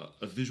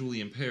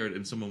visually impaired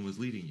and someone was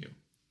leading you.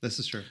 This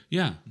is true.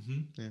 Yeah.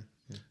 Yeah.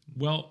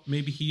 Well,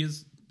 maybe he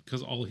is,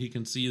 because all he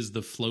can see is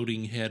the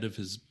floating head of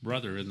his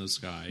brother in the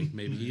sky.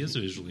 Maybe he is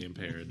visually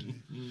impaired.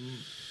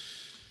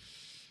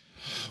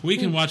 We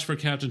can watch for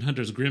Captain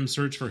Hunter's grim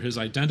search for his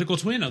identical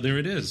twin. Oh, there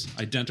it is.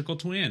 Identical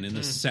twin in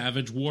the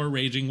savage war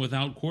raging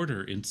without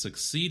quarter in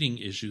succeeding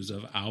issues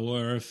of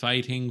Our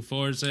Fighting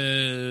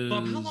Forces.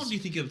 Bob, how long do you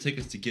think it'll take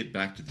us to get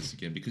back to this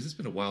again? Because it's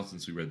been a while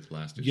since we read the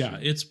last issue. Yeah,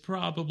 it's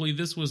probably,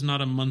 this was not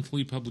a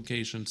monthly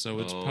publication, so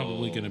it's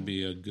probably going to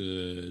be a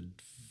good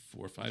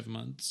 4 or 5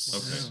 months.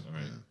 Okay, all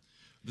right.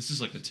 This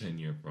is like a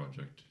 10-year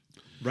project.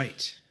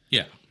 Right.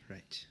 Yeah.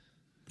 Right.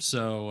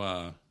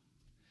 So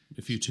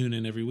if you tune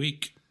in every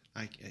week,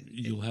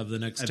 you'll have the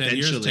next 10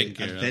 years taken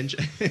care of.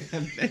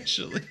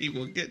 Eventually,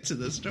 we'll get to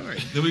the story.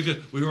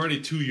 Then we're already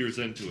 2 years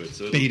into it,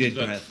 so Bated we've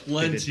got breath.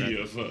 plenty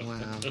Bated breath. of.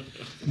 Wow.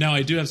 Now,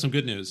 I do have some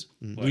good news.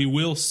 We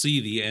will see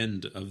the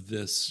end of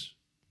this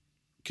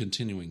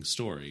continuing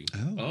story.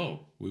 Oh,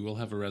 We will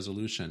have a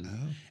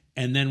resolution.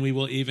 And then we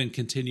will even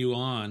continue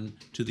on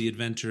to the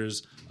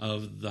adventures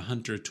of the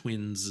Hunter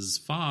twins'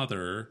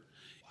 father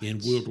in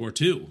World War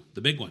II,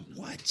 the big one.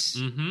 What?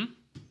 Mm-hmm.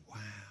 Wow.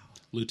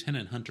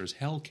 Lieutenant Hunter's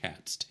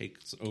Hellcats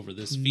takes over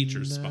this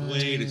feature spot.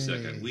 wait a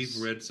second. We've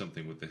read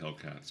something with the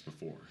Hellcats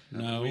before.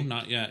 No,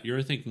 not yet.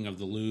 You're thinking of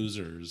the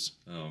Losers.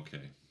 Oh,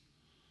 okay.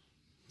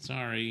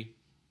 Sorry.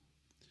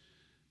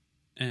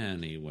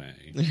 Anyway,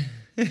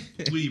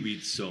 We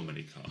read so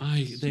many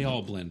comics. they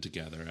all blend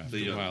together after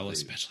They a while, all-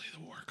 especially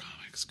the war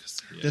comics, because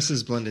they're This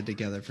is blended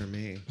together for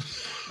me.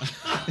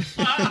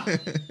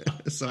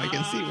 So I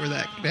can see where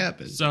that could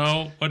happen.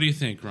 So, what do you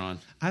think, Ron?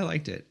 I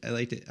liked it.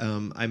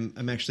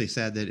 I'm actually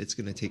sad that it's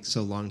going to take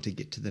so long to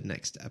get to the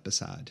next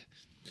episode.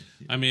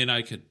 I mean,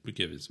 I could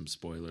give you some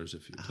spoilers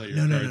if you play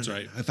your cards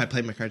right. If I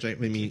play my cards right, I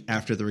mean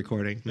after the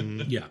recording.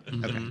 Mhm. Yeah.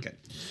 Okay,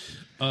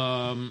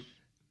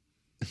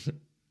 good.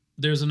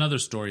 There's another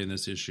story in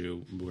this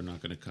issue. We're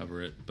not going to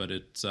cover it, but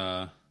it's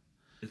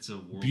It's a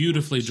World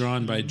beautifully War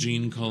drawn by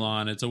Gene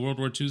Colan. It's a World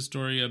War II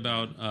story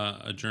about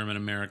a German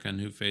American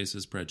who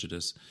faces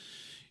prejudice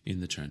in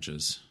the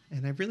trenches.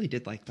 And I really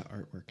did like the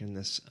artwork in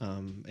this,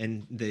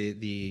 and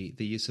the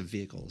use of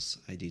vehicles.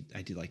 I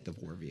did like the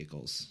war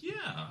vehicles.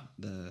 Yeah.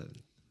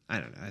 I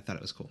don't know. I thought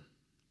it was cool.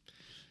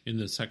 In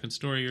the second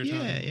story you're talking?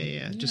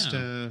 Yeah. Just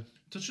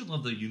Don't you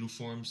love the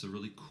uniforms? They're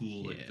really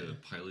cool, like Yeah. the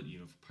pilot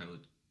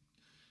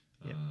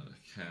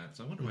hats.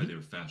 I wonder why they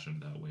were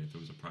fashioned that way. If there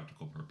was a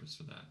practical purpose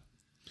for that.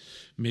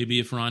 Maybe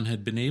if Ron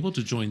had been able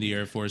to join the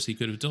Air Force, he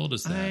could have told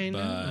us that. I know.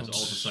 But It's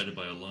all decided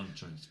by a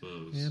lunch, I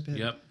suppose. yeah, but,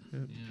 yep.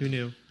 Who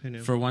knew?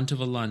 For want of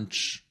a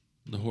lunch,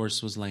 the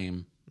horse was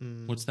lame.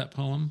 What's that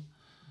poem?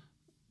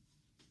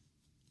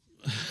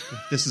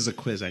 This is a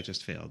quiz I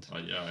just failed.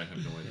 Yeah, I have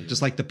no idea.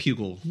 Just like the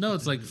Pugil. No,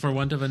 it's like for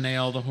want of a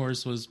nail, the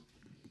horse was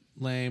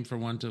lame. For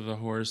want of a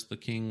horse, the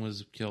king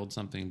was killed.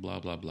 Something, blah,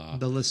 blah, blah.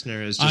 The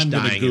listener is just I'm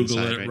going to dying Google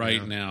inside it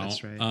right now.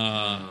 That's right.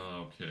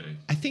 Oh, okay.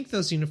 I think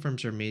those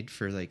uniforms are made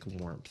for like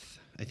warmth.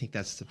 I think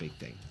that's the big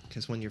thing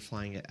because when you're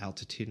flying at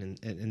altitude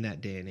in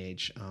that day and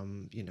age,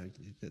 They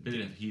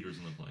didn't have heaters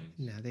on the plane.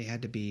 no, they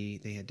had to be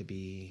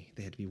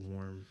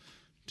warm.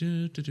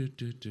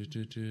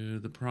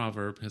 The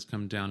proverb has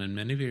come down in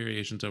many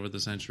variations over the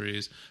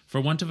centuries.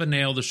 For want of a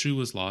nail, the shoe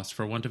was lost.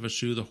 For want of a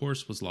shoe, the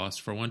horse was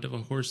lost. For want of a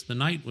horse, the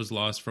knight was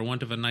lost. For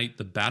want of a knight,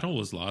 the battle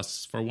was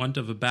lost. For want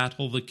of a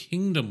battle, the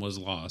kingdom was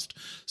lost.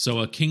 So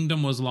a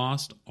kingdom was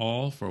lost,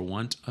 all for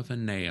want of a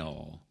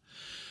nail.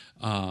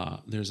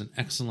 There's an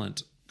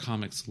excellent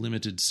comics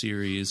limited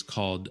series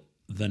called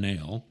The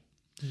Nail,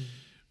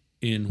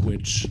 in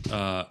which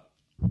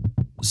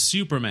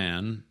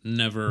Superman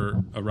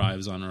never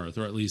arrives on Earth,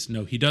 or at least,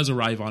 no, he does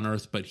arrive on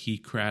Earth, but he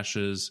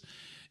crashes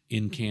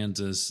in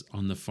Kansas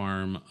on the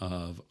farm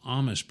of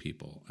Amish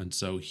people. And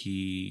so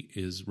he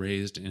is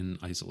raised in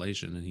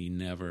isolation, and he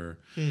never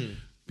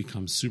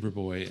becomes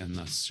Superboy and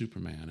thus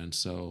Superman. And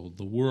so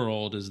the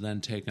world is then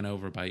taken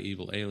over by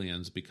evil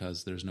aliens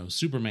because there's no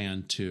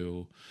Superman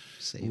to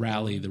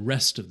rally the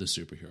rest of the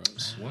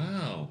superheroes.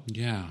 Wow.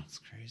 Yeah. That's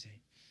crazy.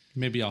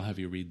 Maybe I'll have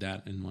you read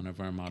that in one of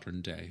our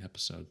modern day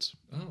episodes.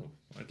 Oh,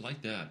 I'd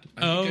like that.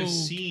 I think I've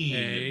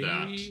seen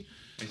that.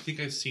 I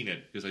think I've seen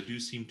it because I do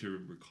seem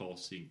to recall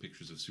seeing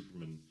pictures of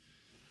Superman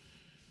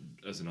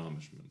as an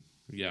Amishman.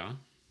 Yeah.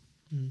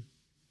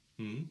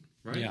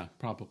 Right? Yeah,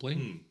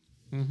 probably.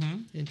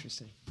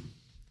 Interesting.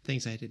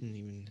 Things I didn't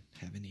even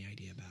have any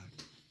idea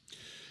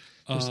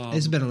about.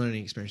 It's been a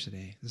learning experience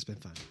today. This has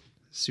been fun.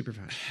 Super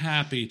fun.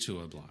 Happy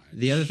to oblige.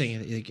 The other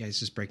thing, you guys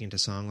just break into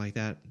song like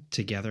that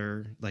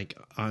together, like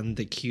on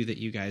the cue that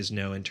you guys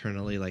know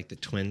internally, like the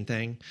twin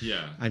thing.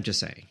 Yeah. I'm just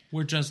saying.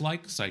 We're just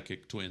like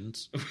psychic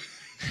twins.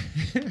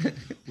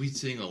 We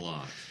sing a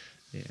lot.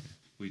 Yeah.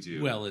 We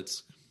do. Well,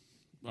 it's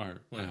our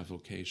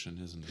avocation,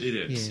 isn't it?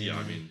 It is. Yeah,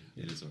 I mean,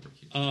 it is our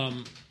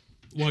vocation.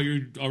 Well,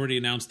 you already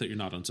announced that you're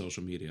not on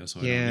social media, so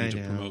I don't need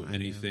to promote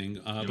anything.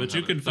 But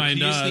you can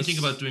find us. He is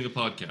thinking about doing a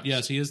podcast.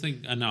 Yes, he is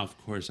thinking. And now, of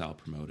course, I'll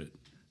promote it.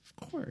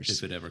 Of course.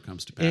 If it ever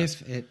comes to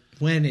pass.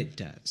 When it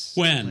does.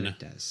 When it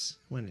does.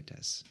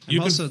 I'm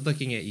also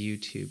looking at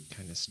YouTube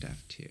kind of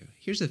stuff, too.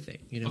 Here's the thing.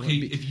 You know, okay,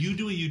 if you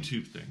do a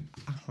YouTube thing.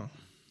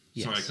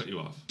 Yes. Sorry, I cut you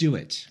off. Do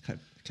it. Cut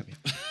me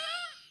off.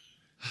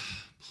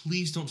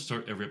 Please don't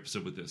start every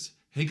episode with this.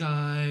 Hey,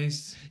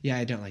 guys. Yeah,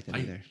 I don't like that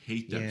either. I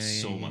hate that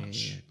so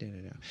much.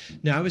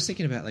 No, I was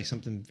thinking about like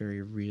something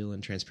very real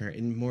and transparent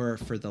and more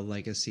for the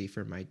legacy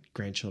for my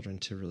grandchildren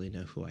to really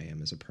know who I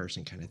am as a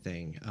person kind of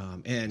thing.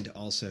 And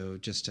also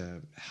just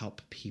to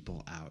help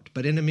people out,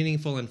 but in a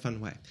meaningful and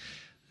fun way.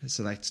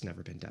 So that's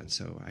never been done.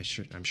 So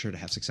I'm sure to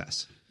have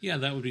success. Yeah,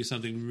 that would be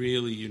something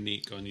really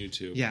unique on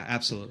YouTube. Yeah,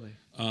 absolutely.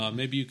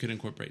 Maybe you could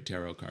incorporate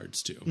tarot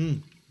cards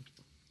too.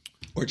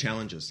 Or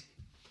challenges.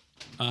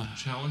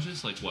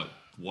 Challenges? Like what?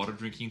 Water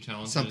drinking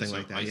challenges? Something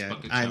like that, yeah.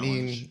 I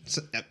mean,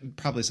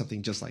 probably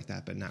something just like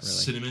that, but not really.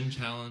 Cinnamon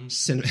challenge?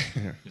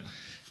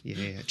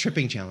 Yeah.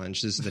 Tripping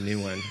challenge. This is the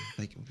new one.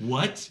 Like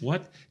What?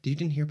 You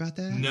didn't hear about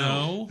that?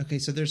 No. Okay,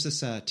 so there's this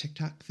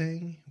TikTok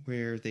thing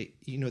where the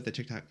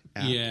TikTok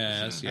app?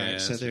 Yes.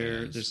 So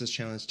there's this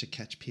challenge to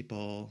catch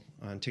people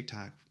on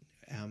TikTok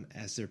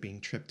as they're being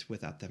tripped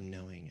without them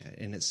knowing it.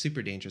 And it's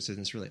super dangerous and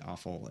it's really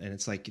awful. And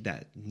it's like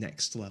that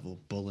next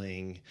level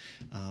bullying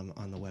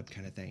on the web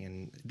kind of thing.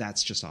 And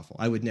that's just awful.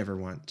 I would never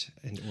want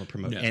or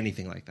promote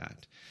anything like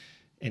that.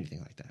 Anything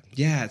like that.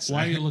 Yeah.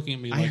 Why are you looking at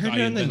me like I heard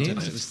it on the news. It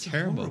was It's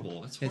terrible.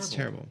 Horrible. It's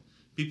terrible.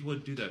 People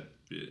would do that,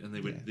 and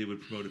they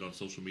would promote it on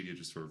social media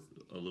just for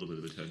a little bit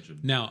of attention.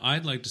 Now,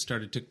 I'd like to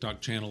start a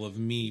TikTok channel of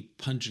me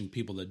punching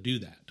people that do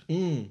that.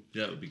 Yeah,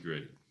 that would be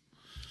great.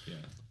 Yeah.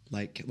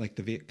 Like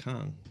the Viet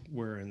Cong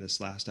were in this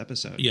last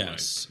episode.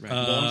 Yes. Right.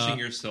 Launching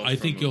yourself. I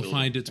think you'll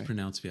find it's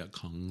pronounced Viet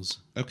Congs.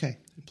 Okay.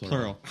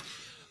 Plural.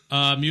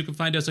 You can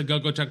find us at Go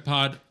Check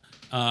Pod.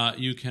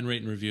 You can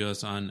rate and review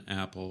us on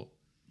Apple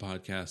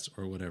Podcasts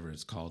or whatever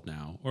it's called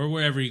now, or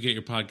wherever you get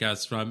your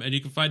podcasts from. And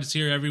you can find us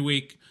here every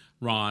week.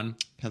 Ron.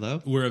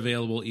 Hello. We're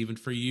available even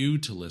for you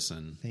to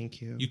listen.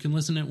 Thank you. You can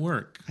listen at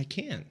work. I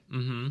can.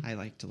 Mm-hmm. I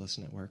like to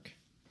listen at work.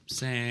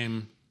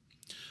 Same.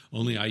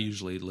 Only I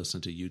usually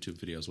listen to YouTube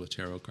videos with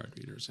tarot card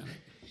readers in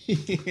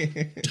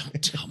it.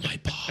 Don't tell my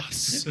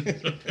boss.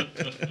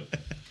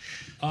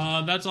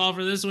 That's all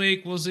for this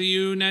week. We'll see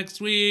you next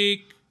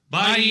week.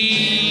 Bye.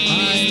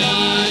 Bye.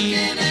 Dark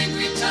and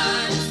angry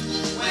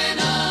times when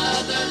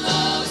other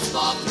loves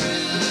fall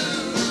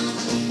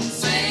through.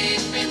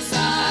 Safe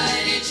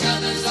inside each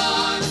other's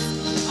arms,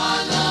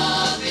 our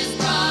love is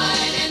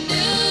bright and new.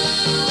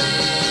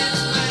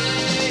 It's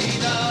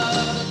made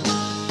of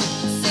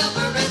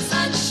silver and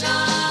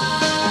sunshine.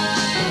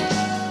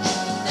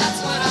 That's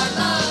what our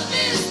love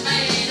is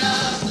made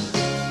of.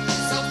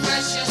 So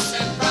precious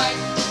and bright,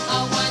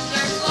 how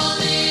wonderful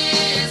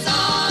is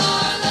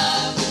our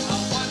love.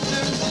 How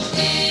wonderful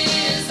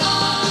is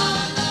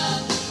our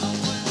love. How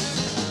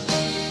wonderful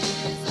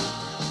is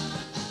our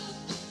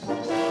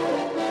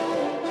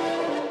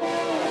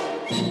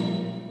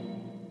love.